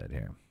what I said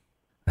here.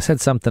 I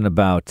said something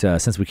about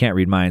since we can't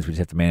read minds, we just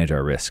have to manage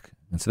our risk.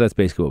 And so that's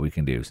basically what we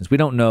can do. Since we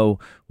don't know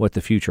what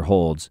the future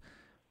holds,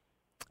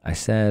 I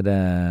said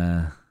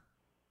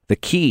the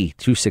key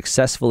to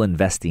successful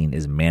investing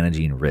is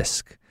managing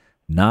risk,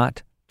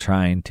 not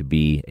trying to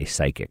be a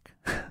psychic.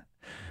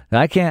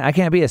 I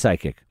can't be a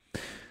psychic.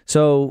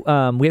 So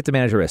we have to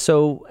manage our risk.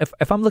 So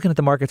if I'm looking at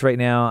the markets right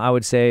now, I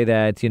would say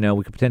that,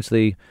 we could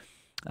potentially,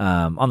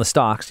 on the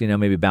stocks,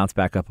 maybe bounce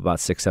back up about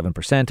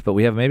 6-7%, but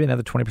we have maybe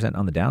another 20%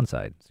 on the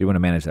downside. So you want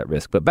to manage that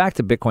risk. But back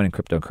to Bitcoin and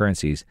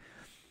cryptocurrencies.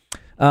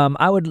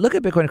 I would look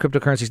at Bitcoin and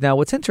cryptocurrencies. Now,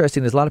 what's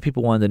interesting is a lot of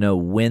people wanted to know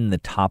when the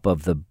top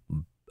of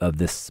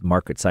this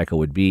market cycle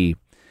would be.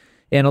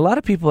 And a lot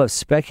of people have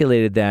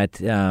speculated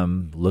that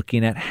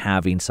looking at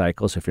halving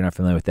cycles, so if you're not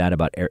familiar with that,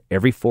 about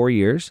every 4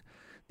 years,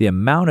 the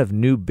amount of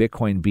new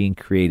Bitcoin being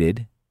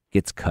created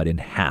gets cut in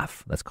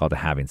half. That's called a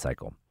halving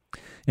cycle.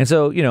 And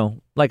so,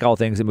 like all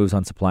things, it moves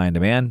on supply and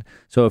demand.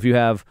 So if you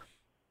have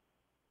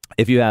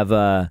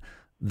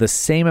the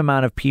same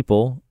amount of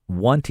people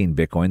wanting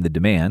Bitcoin, the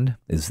demand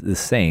is the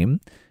same,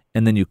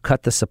 and then you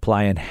cut the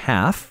supply in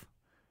half,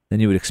 then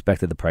you would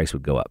expect that the price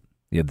would go up.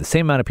 You have the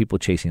same amount of people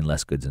chasing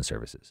less goods and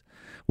services.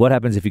 What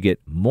happens if you get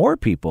more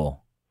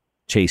people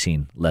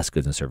chasing less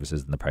goods and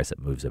services, then the price that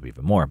moves up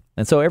even more?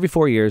 And so every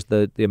 4 years,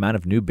 the amount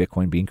of new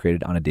Bitcoin being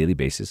created on a daily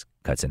basis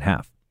cuts in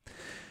half.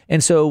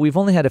 And so we've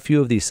only had a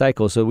few of these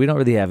cycles, so we don't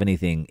really have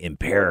anything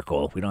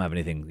empirical. We don't have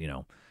anything, we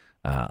don't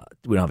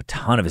have a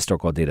ton of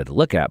historical data to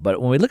look at.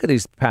 But when we look at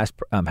these past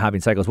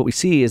halving cycles, what we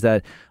see is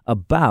that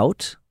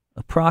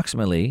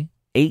approximately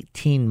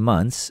 18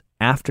 months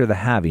after the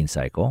halving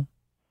cycle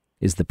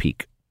is the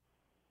peak.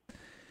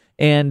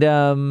 And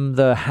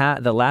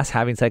the last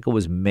halving cycle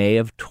was May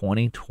of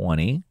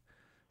 2020.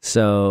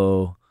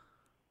 So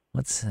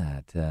what's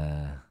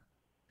that?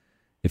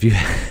 If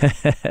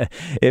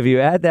you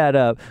add that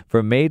up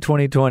from May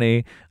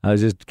 2020, I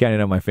was just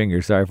counting on my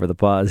fingers. Sorry for the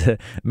pause.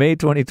 May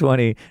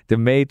 2020 to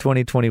May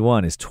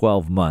 2021 is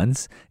 12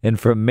 months, and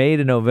from May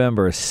to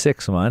November is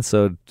 6 months.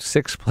 So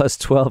 6 plus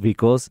 12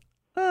 equals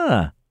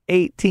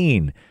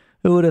 18.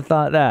 Who would have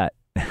thought that?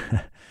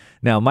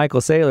 Now, Michael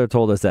Saylor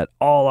told us that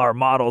all our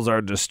models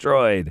are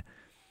destroyed.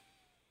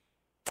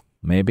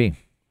 Maybe,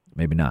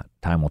 maybe not.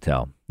 Time will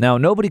tell. Now,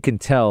 nobody can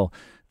tell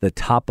the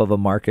top of a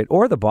market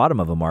or the bottom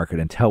of a market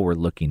until we're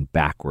looking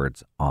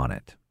backwards on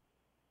it.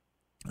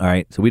 All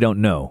right, so we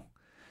don't know.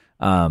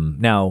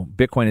 Now,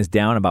 Bitcoin is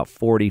down about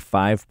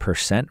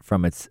 45%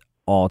 from its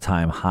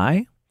all-time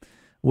high,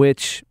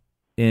 which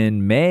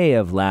in May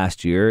of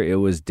last year, it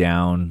was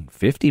down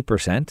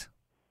 50%.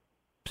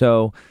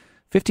 So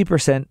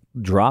 50%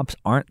 drops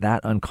aren't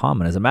that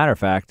uncommon. As a matter of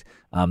fact,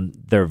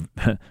 they're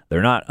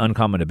not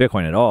uncommon to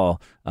Bitcoin at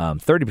all.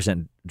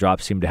 30%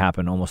 drops seem to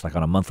happen almost like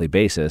on a monthly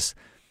basis.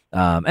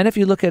 And if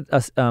you look at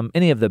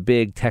any of the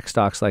big tech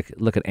stocks, like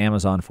look at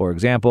Amazon, for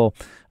example,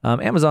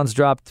 Amazon's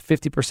dropped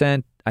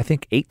 50%, I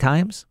think 8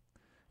 times.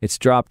 It's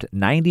dropped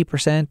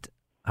 90%,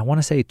 I want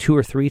to say 2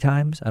 or 3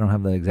 times. I don't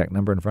have the exact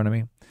number in front of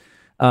me.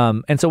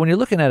 And so when you're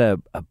looking at a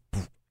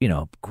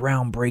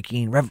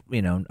groundbreaking,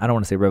 I don't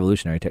want to say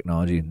revolutionary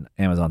technology,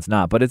 Amazon's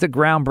not, but it's a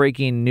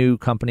groundbreaking new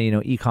company,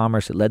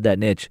 e-commerce that led that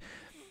niche.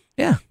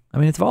 Yeah, I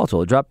mean, it's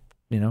volatile. It dropped,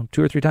 2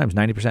 or 3 times,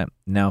 90%,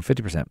 now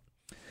 50%.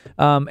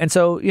 And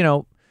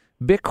so,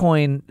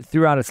 Bitcoin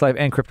throughout its life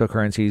and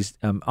cryptocurrencies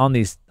on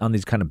these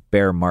kind of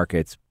bear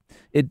markets,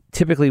 it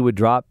typically would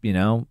drop,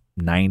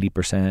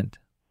 90%,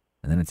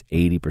 and then it's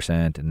 80%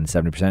 and then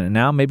 70%. And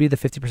now maybe the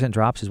 50%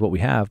 drops is what we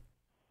have,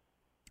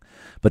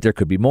 but there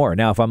could be more.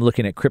 Now, if I'm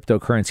looking at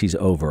cryptocurrencies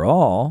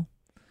overall,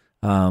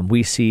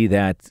 we see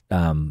that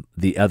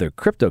the other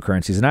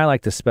cryptocurrencies, and I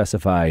like to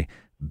specify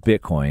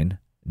Bitcoin,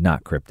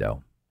 not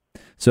crypto.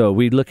 So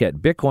we look at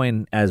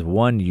Bitcoin as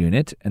one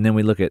unit, and then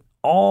we look at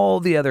all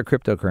the other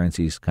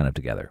cryptocurrencies kind of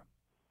together.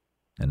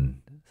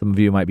 And some of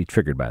you might be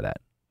triggered by that.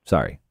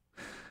 Sorry.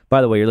 By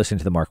the way, you're listening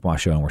to the Mark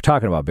Moss Show, and we're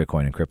talking about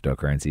Bitcoin and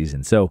cryptocurrencies.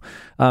 And so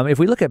if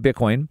we look at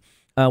Bitcoin,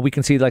 we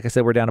can see, like I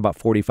said, we're down about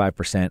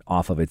 45%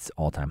 off of its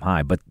all-time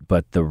high. But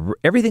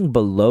everything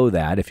below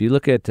that, if you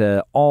look at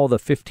all the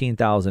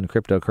 15,000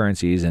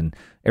 cryptocurrencies and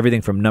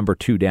everything from number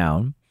 2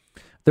 down,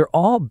 they're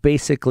all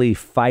basically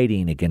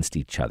fighting against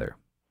each other.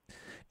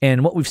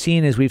 And what we've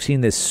seen is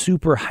this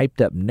super hyped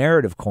up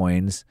narrative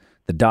coins,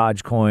 the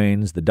Doge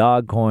coins, the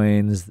Dog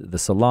coins, the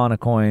Solana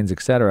coins,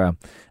 etc.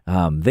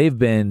 They've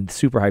been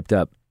super hyped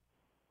up.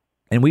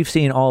 And we've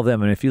seen all of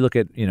them. And if you look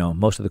at,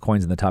 most of the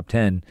coins in the top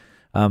 10,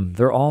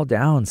 they're all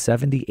down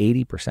 70,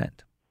 80%.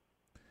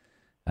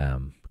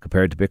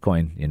 Compared to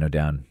Bitcoin,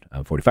 down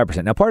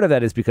 45%. Now, part of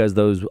that is because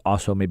those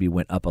also maybe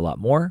went up a lot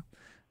more.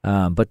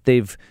 But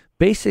they've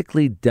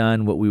basically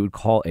done what we would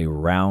call a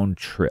round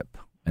trip.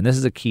 And this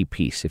is a key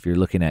piece if you're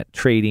looking at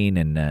trading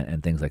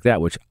and things like that,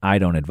 which I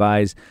don't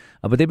advise.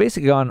 But they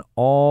basically gone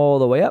all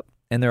the way up,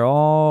 and they're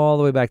all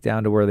the way back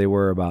down to where they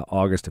were about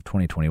August of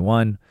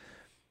 2021.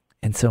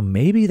 And so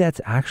maybe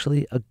that's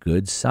actually a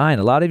good sign.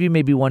 A lot of you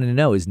may be wanting to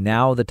know, is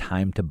now the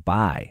time to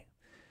buy?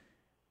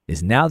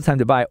 Is now the time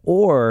to buy?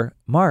 Or,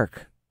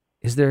 Mark,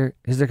 is there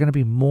going to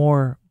be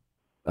more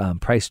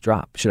price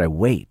drop? Should I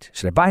wait?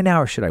 Should I buy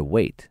now or should I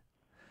wait?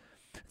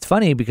 It's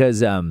funny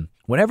because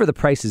whenever the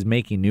price is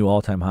making new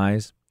all-time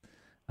highs,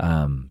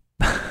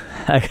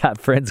 I got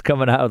friends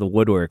coming out of the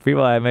woodwork.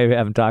 People I maybe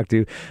haven't talked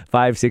to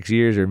 5-6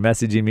 years are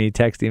messaging me,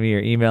 texting me,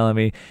 or emailing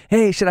me.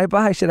 Hey, should I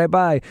buy? Should I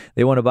buy?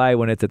 They want to buy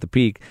when it's at the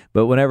peak,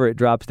 but whenever it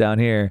drops down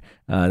here,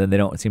 then they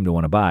don't seem to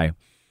want to buy.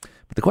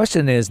 But the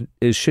question is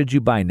should you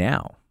buy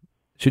now?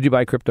 Should you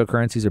buy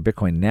cryptocurrencies or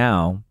Bitcoin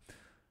now?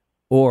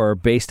 Or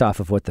based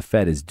off of what the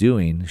Fed is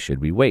doing, should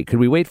we wait? Could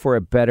we wait for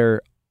a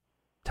better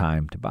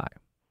time to buy?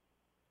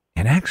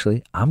 And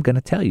actually, I'm going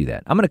to tell you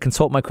that. I'm going to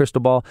consult my crystal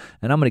ball,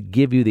 and I'm going to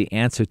give you the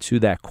answer to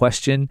that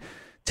question.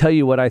 Tell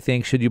you what I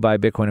think. Should you buy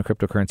Bitcoin or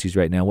cryptocurrencies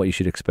right now? What you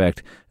should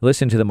expect.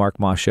 Listen to the Mark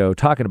Moss Show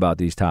talking about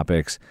these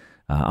topics.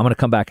 I'm going to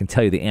come back and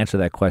tell you the answer to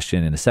that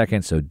question in a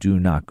second, so do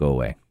not go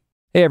away.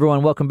 Hey,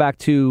 everyone. Welcome back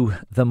to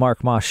the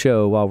Mark Moss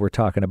Show while we're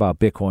talking about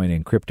Bitcoin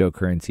and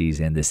cryptocurrencies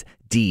and this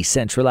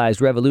decentralized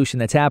revolution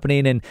that's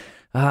happening. And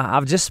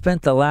I've just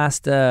spent the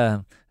last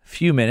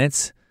few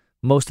minutes,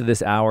 most of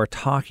this hour,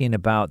 talking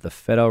about the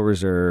Federal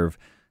Reserve,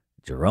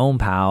 Jerome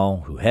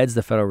Powell, who heads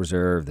the Federal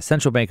Reserve, the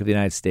Central Bank of the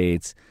United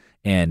States,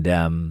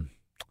 and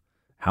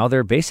how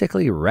they're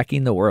basically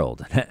wrecking the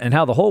world and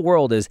how the whole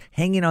world is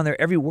hanging on their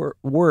every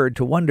word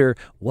to wonder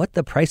what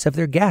the price of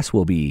their gas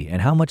will be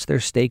and how much their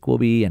stake will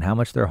be and how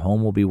much their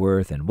home will be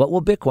worth and what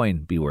will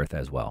Bitcoin be worth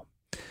as well.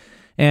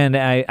 And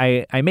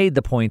I made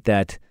the point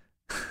that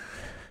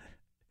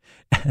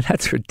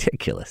that's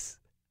ridiculous.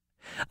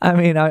 I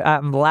mean,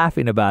 I'm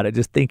laughing about it,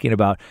 just thinking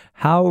about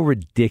how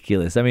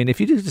ridiculous. I mean,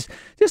 if you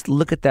just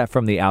look at that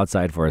from the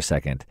outside for a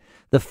second,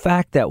 the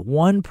fact that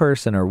one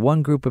person or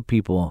one group of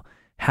people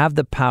have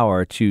the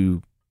power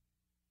to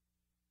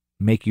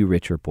make you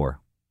rich or poor.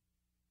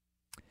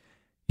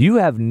 You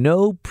have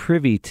no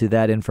privy to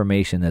that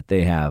information that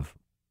they have.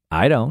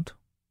 I don't.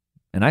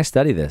 And I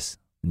study this.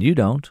 And you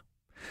don't.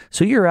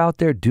 So you're out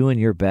there doing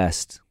your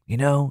best.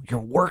 You're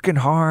working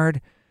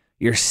hard.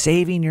 You're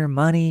saving your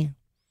money.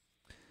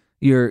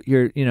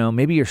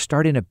 Maybe you're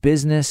starting a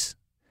business.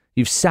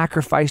 You've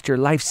sacrificed your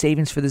life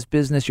savings for this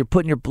business. You're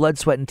putting your blood,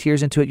 sweat, and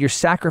tears into it. You're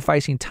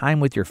sacrificing time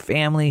with your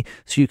family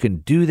so you can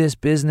do this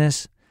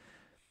business.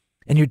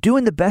 And you're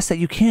doing the best that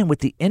you can with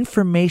the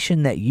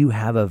information that you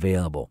have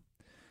available.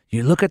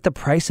 You look at the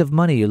price of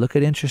money, you look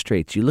at interest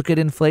rates, you look at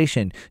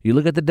inflation, you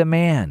look at the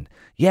demand.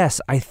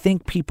 Yes, I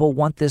think people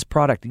want this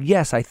product.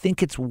 Yes, I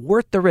think it's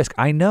worth the risk.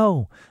 I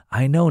know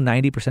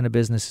 90% of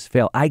businesses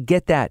fail. I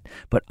get that,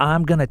 but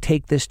I'm going to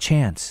take this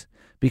chance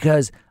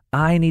because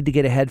I need to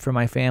get ahead for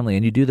my family.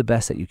 And you do the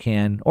best that you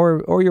can,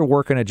 or you're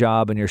working a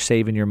job and you're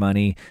saving your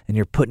money and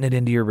you're putting it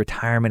into your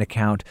retirement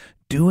account,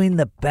 doing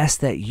the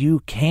best that you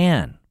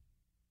can.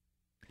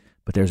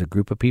 But there's a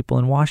group of people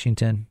in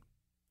Washington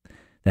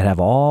that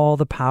have all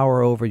the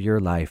power over your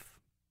life,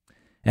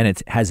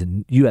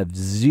 and you have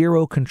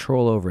zero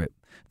control over it.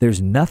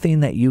 There's nothing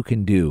that you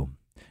can do.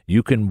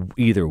 You can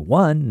either,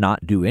 one,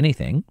 not do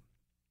anything.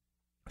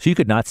 So you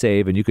could not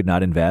save and you could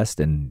not invest,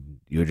 and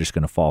you're just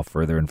going to fall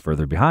further and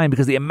further behind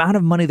because the amount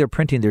of money they're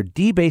printing, they're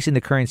debasing the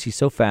currency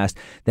so fast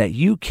that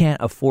you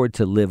can't afford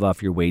to live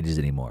off your wages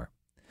anymore.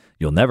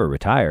 You'll never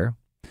retire.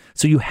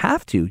 So you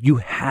have to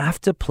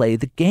play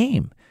the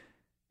game.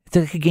 It's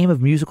like a game of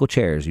musical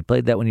chairs. You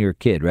played that when you were a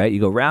kid, right? You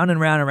go round and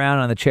round and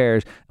round on the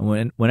chairs,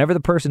 and whenever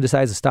the person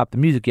decides to stop the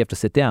music, you have to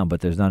sit down,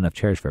 but there's not enough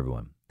chairs for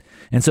everyone.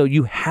 And so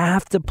you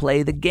have to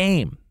play the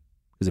game,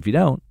 because if you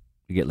don't,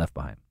 you get left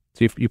behind.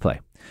 So you play.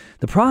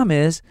 The problem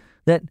is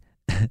that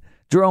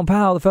Jerome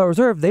Powell, the Federal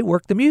Reserve, they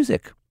work the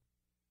music.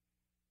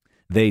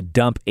 They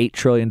dump $8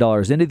 trillion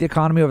into the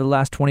economy over the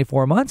last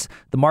 24 months.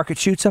 The market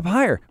shoots up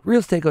higher.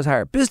 Real estate goes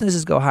higher.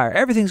 Businesses go higher.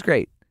 Everything's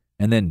great.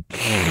 And then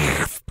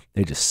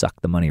they just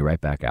suck the money right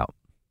back out.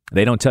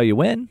 They don't tell you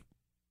when.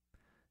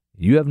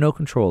 You have no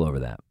control over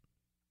that.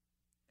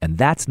 And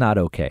that's not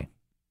okay.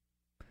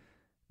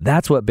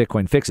 That's what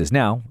Bitcoin fixes.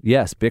 Now,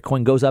 yes,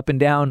 Bitcoin goes up and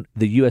down.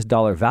 The US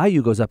dollar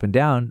value goes up and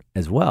down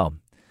as well.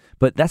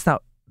 But that's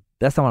not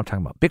what I'm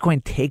talking about.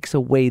 Bitcoin takes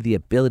away the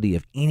ability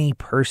of any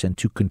person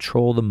to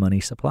control the money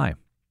supply.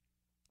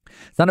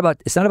 It's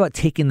not about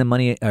taking the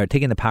money or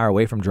taking the power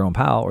away from Jerome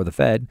Powell or the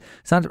Fed.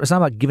 It's not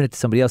about giving it to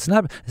somebody else.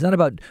 It's not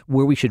about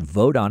where we should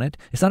vote on it.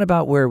 It's not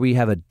about where we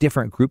have a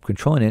different group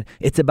controlling it.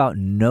 It's about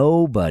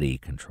nobody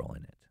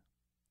controlling it.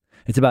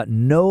 It's about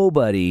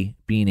nobody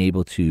being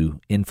able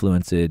to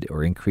influence it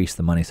or increase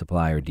the money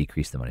supply or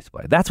decrease the money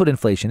supply. That's what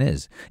inflation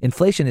is.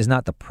 Inflation is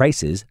not the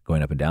prices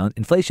going up and down.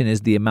 Inflation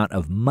is the amount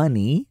of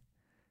money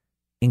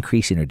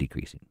increasing or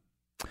decreasing.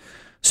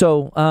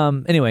 So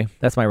anyway,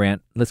 that's my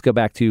rant. Let's go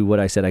back to what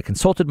I said. I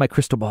consulted my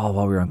crystal ball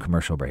while we were on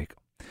commercial break.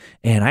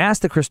 And I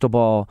asked the crystal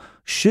ball,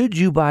 should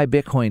you buy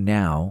Bitcoin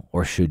now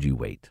or should you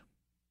wait?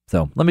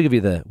 So let me give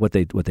you what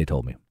they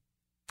told me.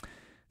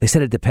 They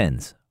said it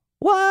depends.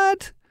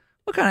 What?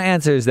 What kind of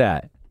answer is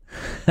that?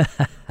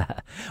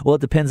 Well,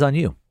 it depends on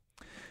you.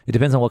 It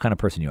depends on what kind of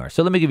person you are.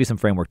 So let me give you some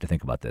framework to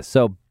think about this.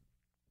 So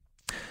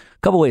a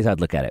couple ways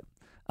I'd look at it.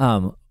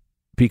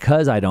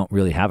 Because I don't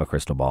really have a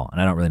crystal ball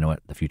and I don't really know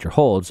what the future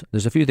holds,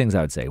 there's a few things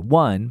I would say.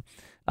 One,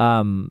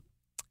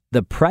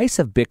 the price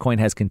of Bitcoin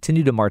has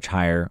continued to march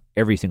higher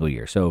every single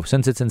year. So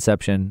since its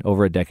inception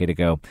over a decade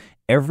ago,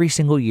 every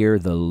single year,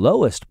 the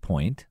lowest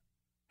point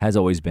has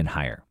always been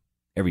higher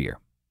every year.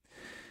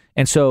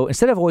 And so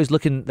instead of always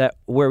looking at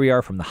where we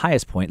are from the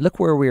highest point, look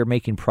where we are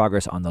making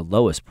progress on the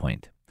lowest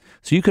point.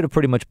 So you could have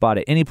pretty much bought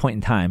at any point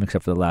in time,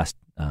 except for the last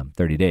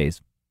 30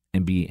 days,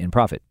 and be in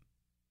profit.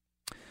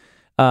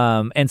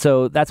 And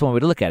so that's one way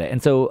to look at it.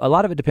 And so a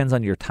lot of it depends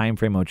on your time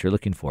frame, what you're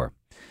looking for.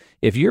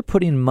 If you're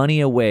putting money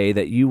away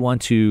that you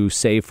want to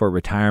save for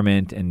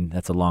retirement, and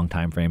that's a long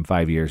time frame,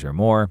 5 years or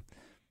more,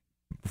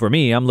 for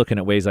me, I'm looking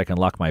at ways I can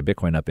lock my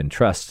Bitcoin up in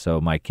trust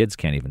so my kids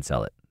can't even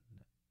sell it.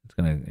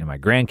 And my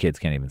grandkids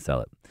can't even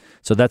sell it.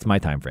 So that's my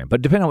time frame.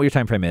 But depending on what your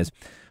time frame is,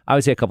 I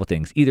would say a couple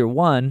things. Either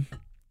one,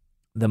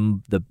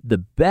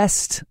 the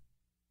best,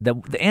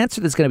 the answer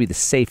that's going to be the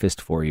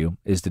safest for you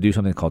is to do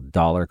something called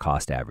dollar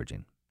cost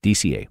averaging.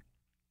 DCA.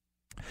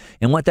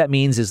 And what that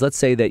means is, let's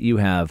say that you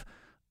have,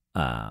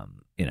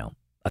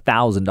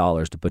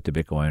 $1,000 to put to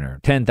Bitcoin, or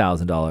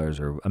 $10,000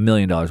 or $1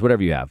 million,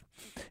 whatever you have.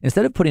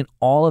 Instead of putting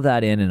all of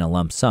that in a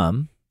lump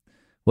sum,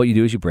 what you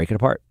do is you break it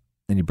apart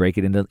and you break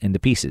it into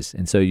pieces.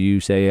 And so you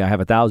say, I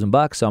have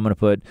 $1,000, so I'm going to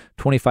put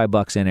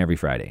 $25 in every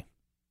Friday.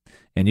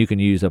 And you can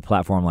use a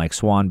platform like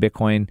Swan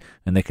Bitcoin,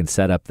 and they can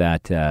set up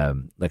that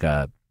like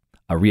a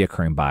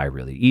reoccurring buy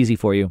really easy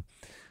for you.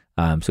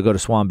 So go to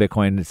Swan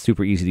Bitcoin. It's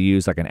super easy to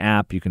use, like an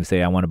app. You can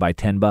say, I want to buy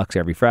 $10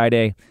 every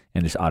Friday,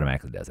 and it just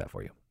automatically does that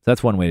for you. So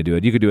that's one way to do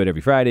it. You could do it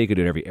every Friday. You could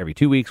do it every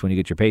 2 weeks when you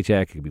get your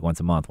paycheck. It could be once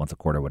a month, once a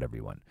quarter, whatever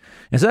you want.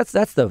 And so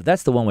that's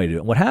the one way to do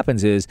it. And what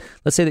happens is,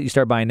 let's say that you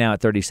start buying now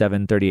at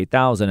 37,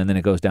 38,000, and then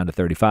it goes down to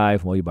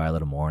 35. Well, you buy a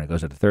little more, and it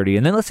goes up to 30.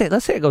 And then let's say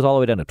it goes all the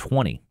way down to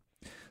 20.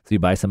 So you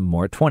buy some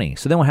more at 20.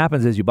 So then what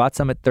happens is, you bought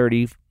some at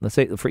 30. Let's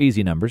say, for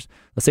easy numbers,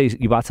 let's say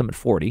you bought some at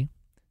 40.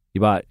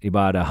 You bought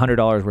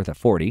 $100 worth at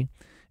 40.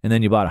 And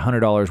then you bought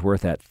 $100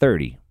 worth at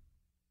 30,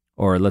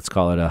 or let's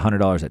call it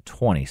 $100 at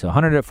 20. So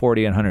 100 at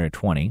 40 and 100 at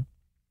 20.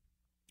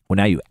 Well,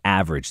 now you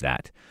average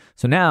that.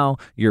 So now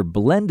your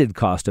blended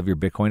cost of your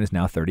Bitcoin is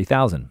now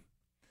 30,000.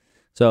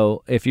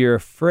 So if you're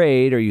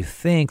afraid or you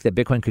think that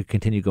Bitcoin could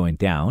continue going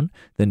down,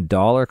 then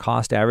dollar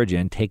cost average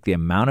in, take the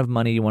amount of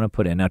money you want to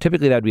put in. Now,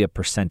 typically that would be a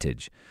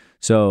percentage.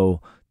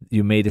 So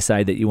you may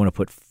decide that you want to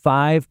put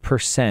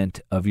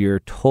 5% of your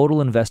total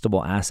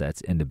investable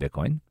assets into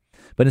Bitcoin.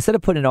 But instead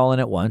of putting it all in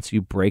at once,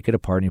 you break it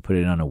apart and you put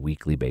it in on a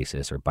weekly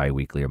basis or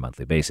bi-weekly or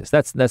monthly basis.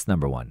 That's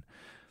number one.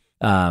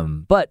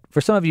 But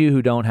for some of you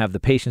who don't have the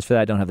patience for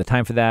that, don't have the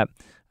time for that,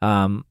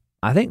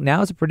 I think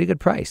now is a pretty good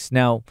price.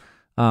 Now,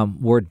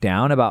 we're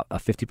down about a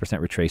 50%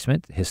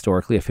 retracement.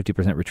 Historically, a 50%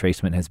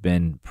 retracement has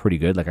been pretty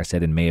good. Like I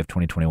said, in May of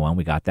 2021,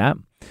 we got that.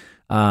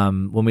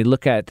 When we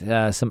look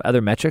at some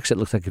other metrics, it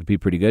looks like it could be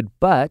pretty good,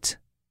 but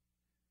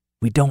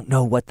we don't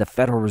know what the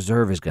Federal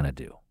Reserve is going to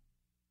do.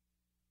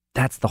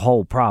 That's the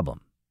whole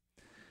problem.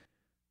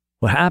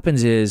 What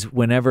happens is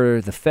whenever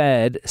the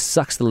Fed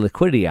sucks the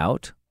liquidity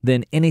out,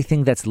 then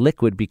anything that's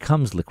liquid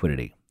becomes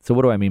liquidity. So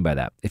what do I mean by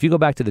that? If you go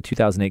back to the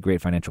 2008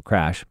 Great Financial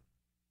Crash,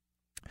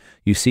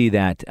 you see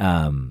that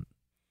the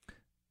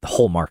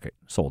whole market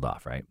sold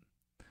off, right?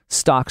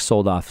 Stocks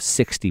sold off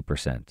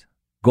 60%.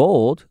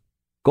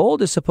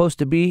 Gold is supposed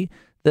to be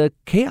the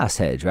chaos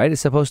hedge, right?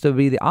 It's supposed to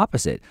be the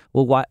opposite.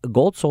 Well,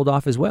 gold sold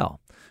off as well.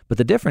 But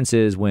the difference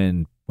is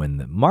when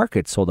the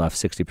market sold off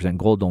 60%,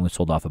 gold only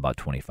sold off about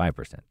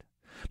 25%.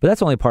 But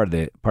that's only part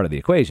of the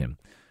equation.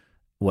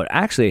 What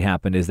actually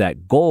happened is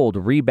that gold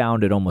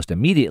rebounded almost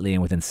immediately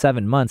and within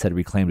 7 months had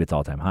reclaimed its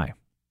all-time high.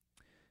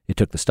 It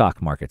took the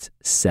stock markets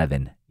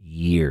 7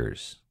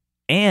 years.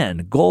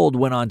 And gold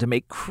went on to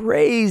make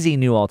crazy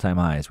new all-time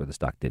highs where the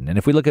stock didn't. And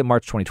if we look at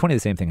March 2020, the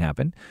same thing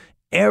happened.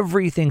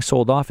 Everything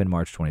sold off in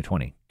March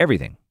 2020.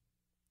 Everything,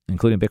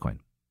 including Bitcoin,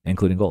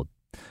 including gold.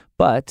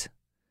 But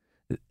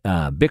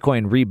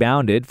Bitcoin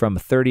rebounded from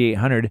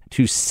 3,800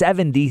 to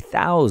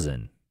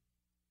 70,000.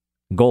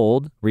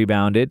 Gold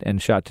rebounded and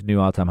shot to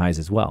new all-time highs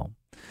as well.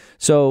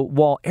 So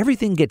while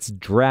everything gets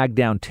dragged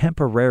down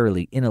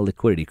temporarily in a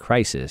liquidity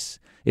crisis,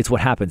 it's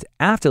what happens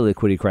after the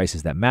liquidity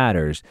crisis that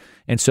matters.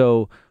 And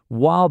so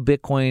while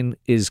Bitcoin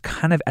is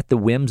kind of at the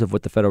whims of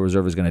what the Federal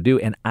Reserve is going to do,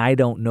 and I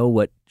don't know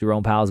what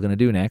Jerome Powell is going to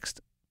do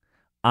next,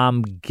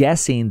 I'm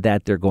guessing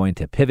that they're going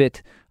to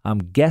pivot. I'm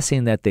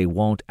guessing that they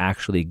won't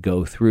actually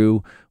go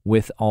through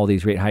with all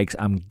these rate hikes.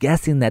 I'm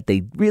guessing that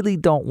they really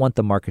don't want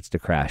the markets to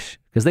crash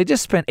because they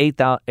just spent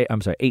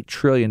 $8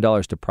 trillion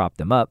to prop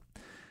them up.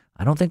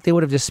 I don't think they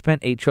would have just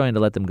spent $8 trillion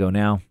to let them go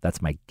now.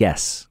 That's my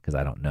guess because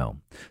I don't know.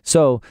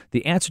 So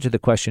the answer to the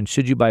question,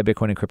 should you buy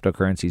Bitcoin and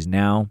cryptocurrencies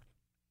now?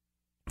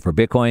 For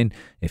Bitcoin,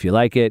 if you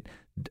like it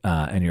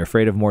and you're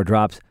afraid of more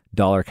drops,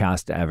 dollar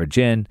cost average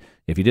in.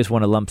 If you just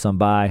want to lump sum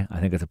buy, I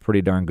think it's a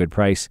pretty darn good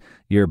price.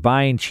 You're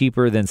buying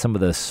cheaper than some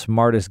of the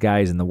smartest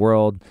guys in the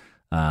world,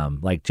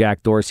 like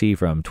Jack Dorsey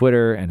from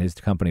Twitter and his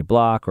company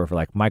Block, or for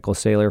like Michael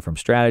Saylor from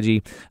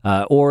Strategy,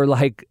 or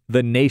like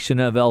the nation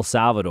of El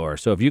Salvador.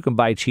 So if you can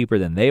buy cheaper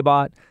than they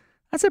bought,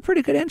 that's a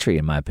pretty good entry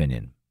in my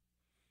opinion.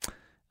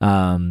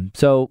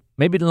 So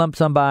maybe the lump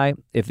sum buy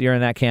if you're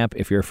in that camp.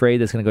 If you're afraid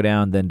that's going to go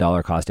down, then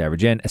dollar cost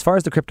average in. As far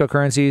as the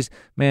cryptocurrencies,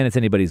 man, it's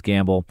anybody's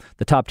gamble.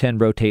 The top 10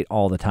 rotate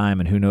all the time,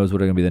 and who knows what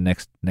are going to be the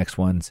next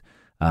ones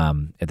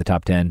at the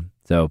top 10.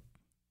 So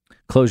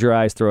close your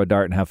eyes, throw a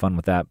dart, and have fun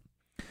with that.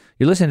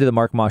 You're listening to the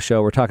Mark Moss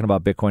Show. We're talking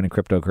about Bitcoin and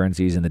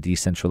cryptocurrencies and the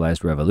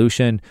decentralized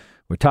revolution.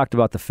 We talked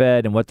about the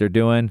Fed and what they're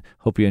doing.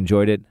 Hope you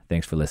enjoyed it.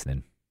 Thanks for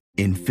listening.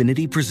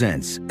 Infinity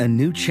presents a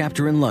new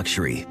chapter in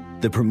luxury,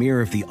 the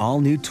premiere of the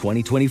all-new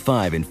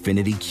 2025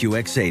 Infinity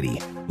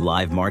QX80,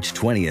 live March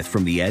 20th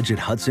from the Edge at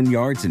Hudson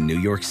Yards in New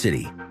York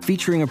City,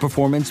 featuring a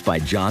performance by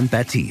John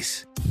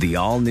Batiste. The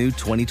all-new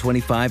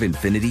 2025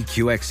 Infinity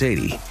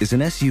QX80 is an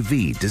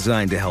SUV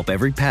designed to help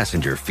every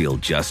passenger feel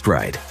just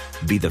right.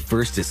 Be the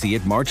first to see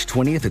it March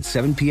 20th at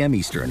 7 p.m.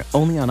 Eastern,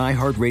 only on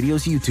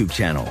iHeartRadio's YouTube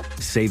channel.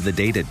 Save the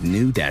date at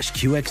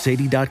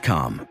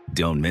new-QX80.com.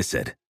 Don't miss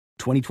it.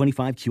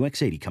 2025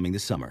 QX80 coming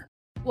this summer.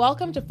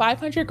 Welcome to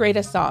 500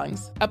 Greatest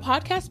Songs, a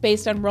podcast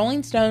based on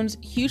Rolling Stone's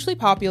hugely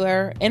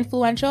popular,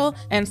 influential,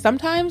 and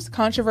sometimes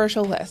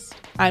controversial list.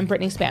 I'm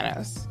Brittany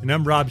Spanos. And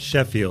I'm Rob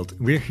Sheffield.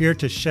 We're here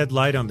to shed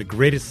light on the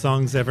greatest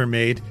songs ever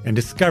made and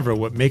discover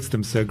what makes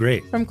them so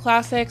great. From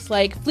classics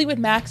like Fleetwood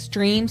Mac's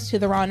Dreams to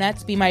the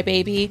Ronettes' Be My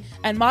Baby,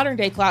 and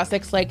modern-day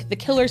classics like The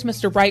Killers'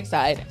 Mr.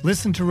 Brightside.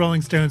 Listen to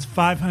Rolling Stone's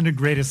 500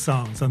 Greatest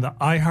Songs on the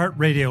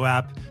iHeartRadio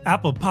app,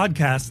 Apple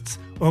Podcasts,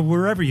 or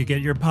wherever you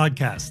get your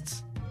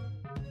podcasts.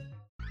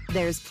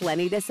 There's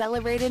plenty to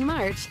celebrate in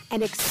March and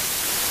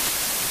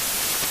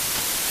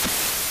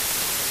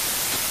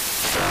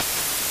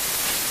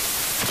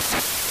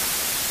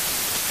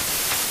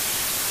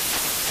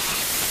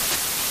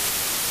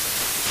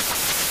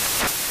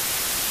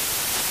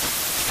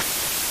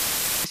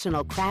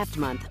National Craft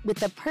Month with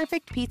the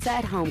perfect pizza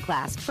at home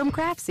class from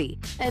Craftsy.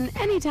 And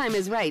anytime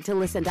is right to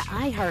listen to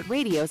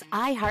iHeartRadio's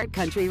iHeart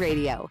Country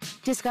Radio.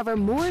 Discover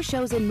more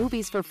shows and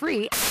movies for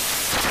free.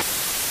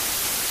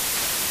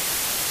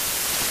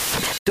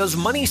 Does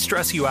money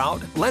stress you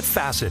out? Let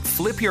Facet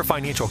flip your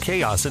financial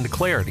chaos into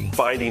clarity.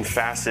 Finding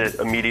Facet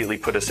immediately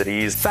put us at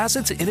ease.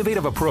 Facet's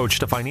innovative approach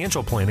to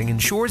financial planning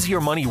ensures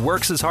your money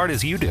works as hard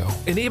as you do,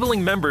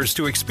 enabling members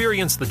to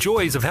experience the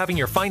joys of having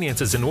your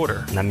finances in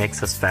order. And that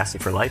makes us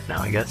Facet for life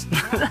now, I guess.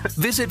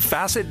 Visit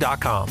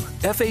Facet.com,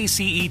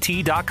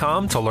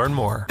 FACET.com to learn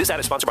more. This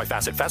ad is sponsored by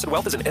Facet. Facet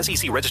Wealth is an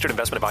SEC registered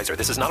investment advisor.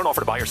 This is not an offer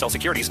to buy or sell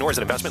securities, nor is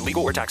it investment,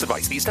 legal, or tax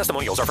advice. These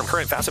testimonials are from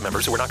current Facet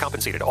members who are not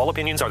compensated. All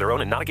opinions are their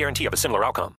own and not a guarantee of a similar outcome.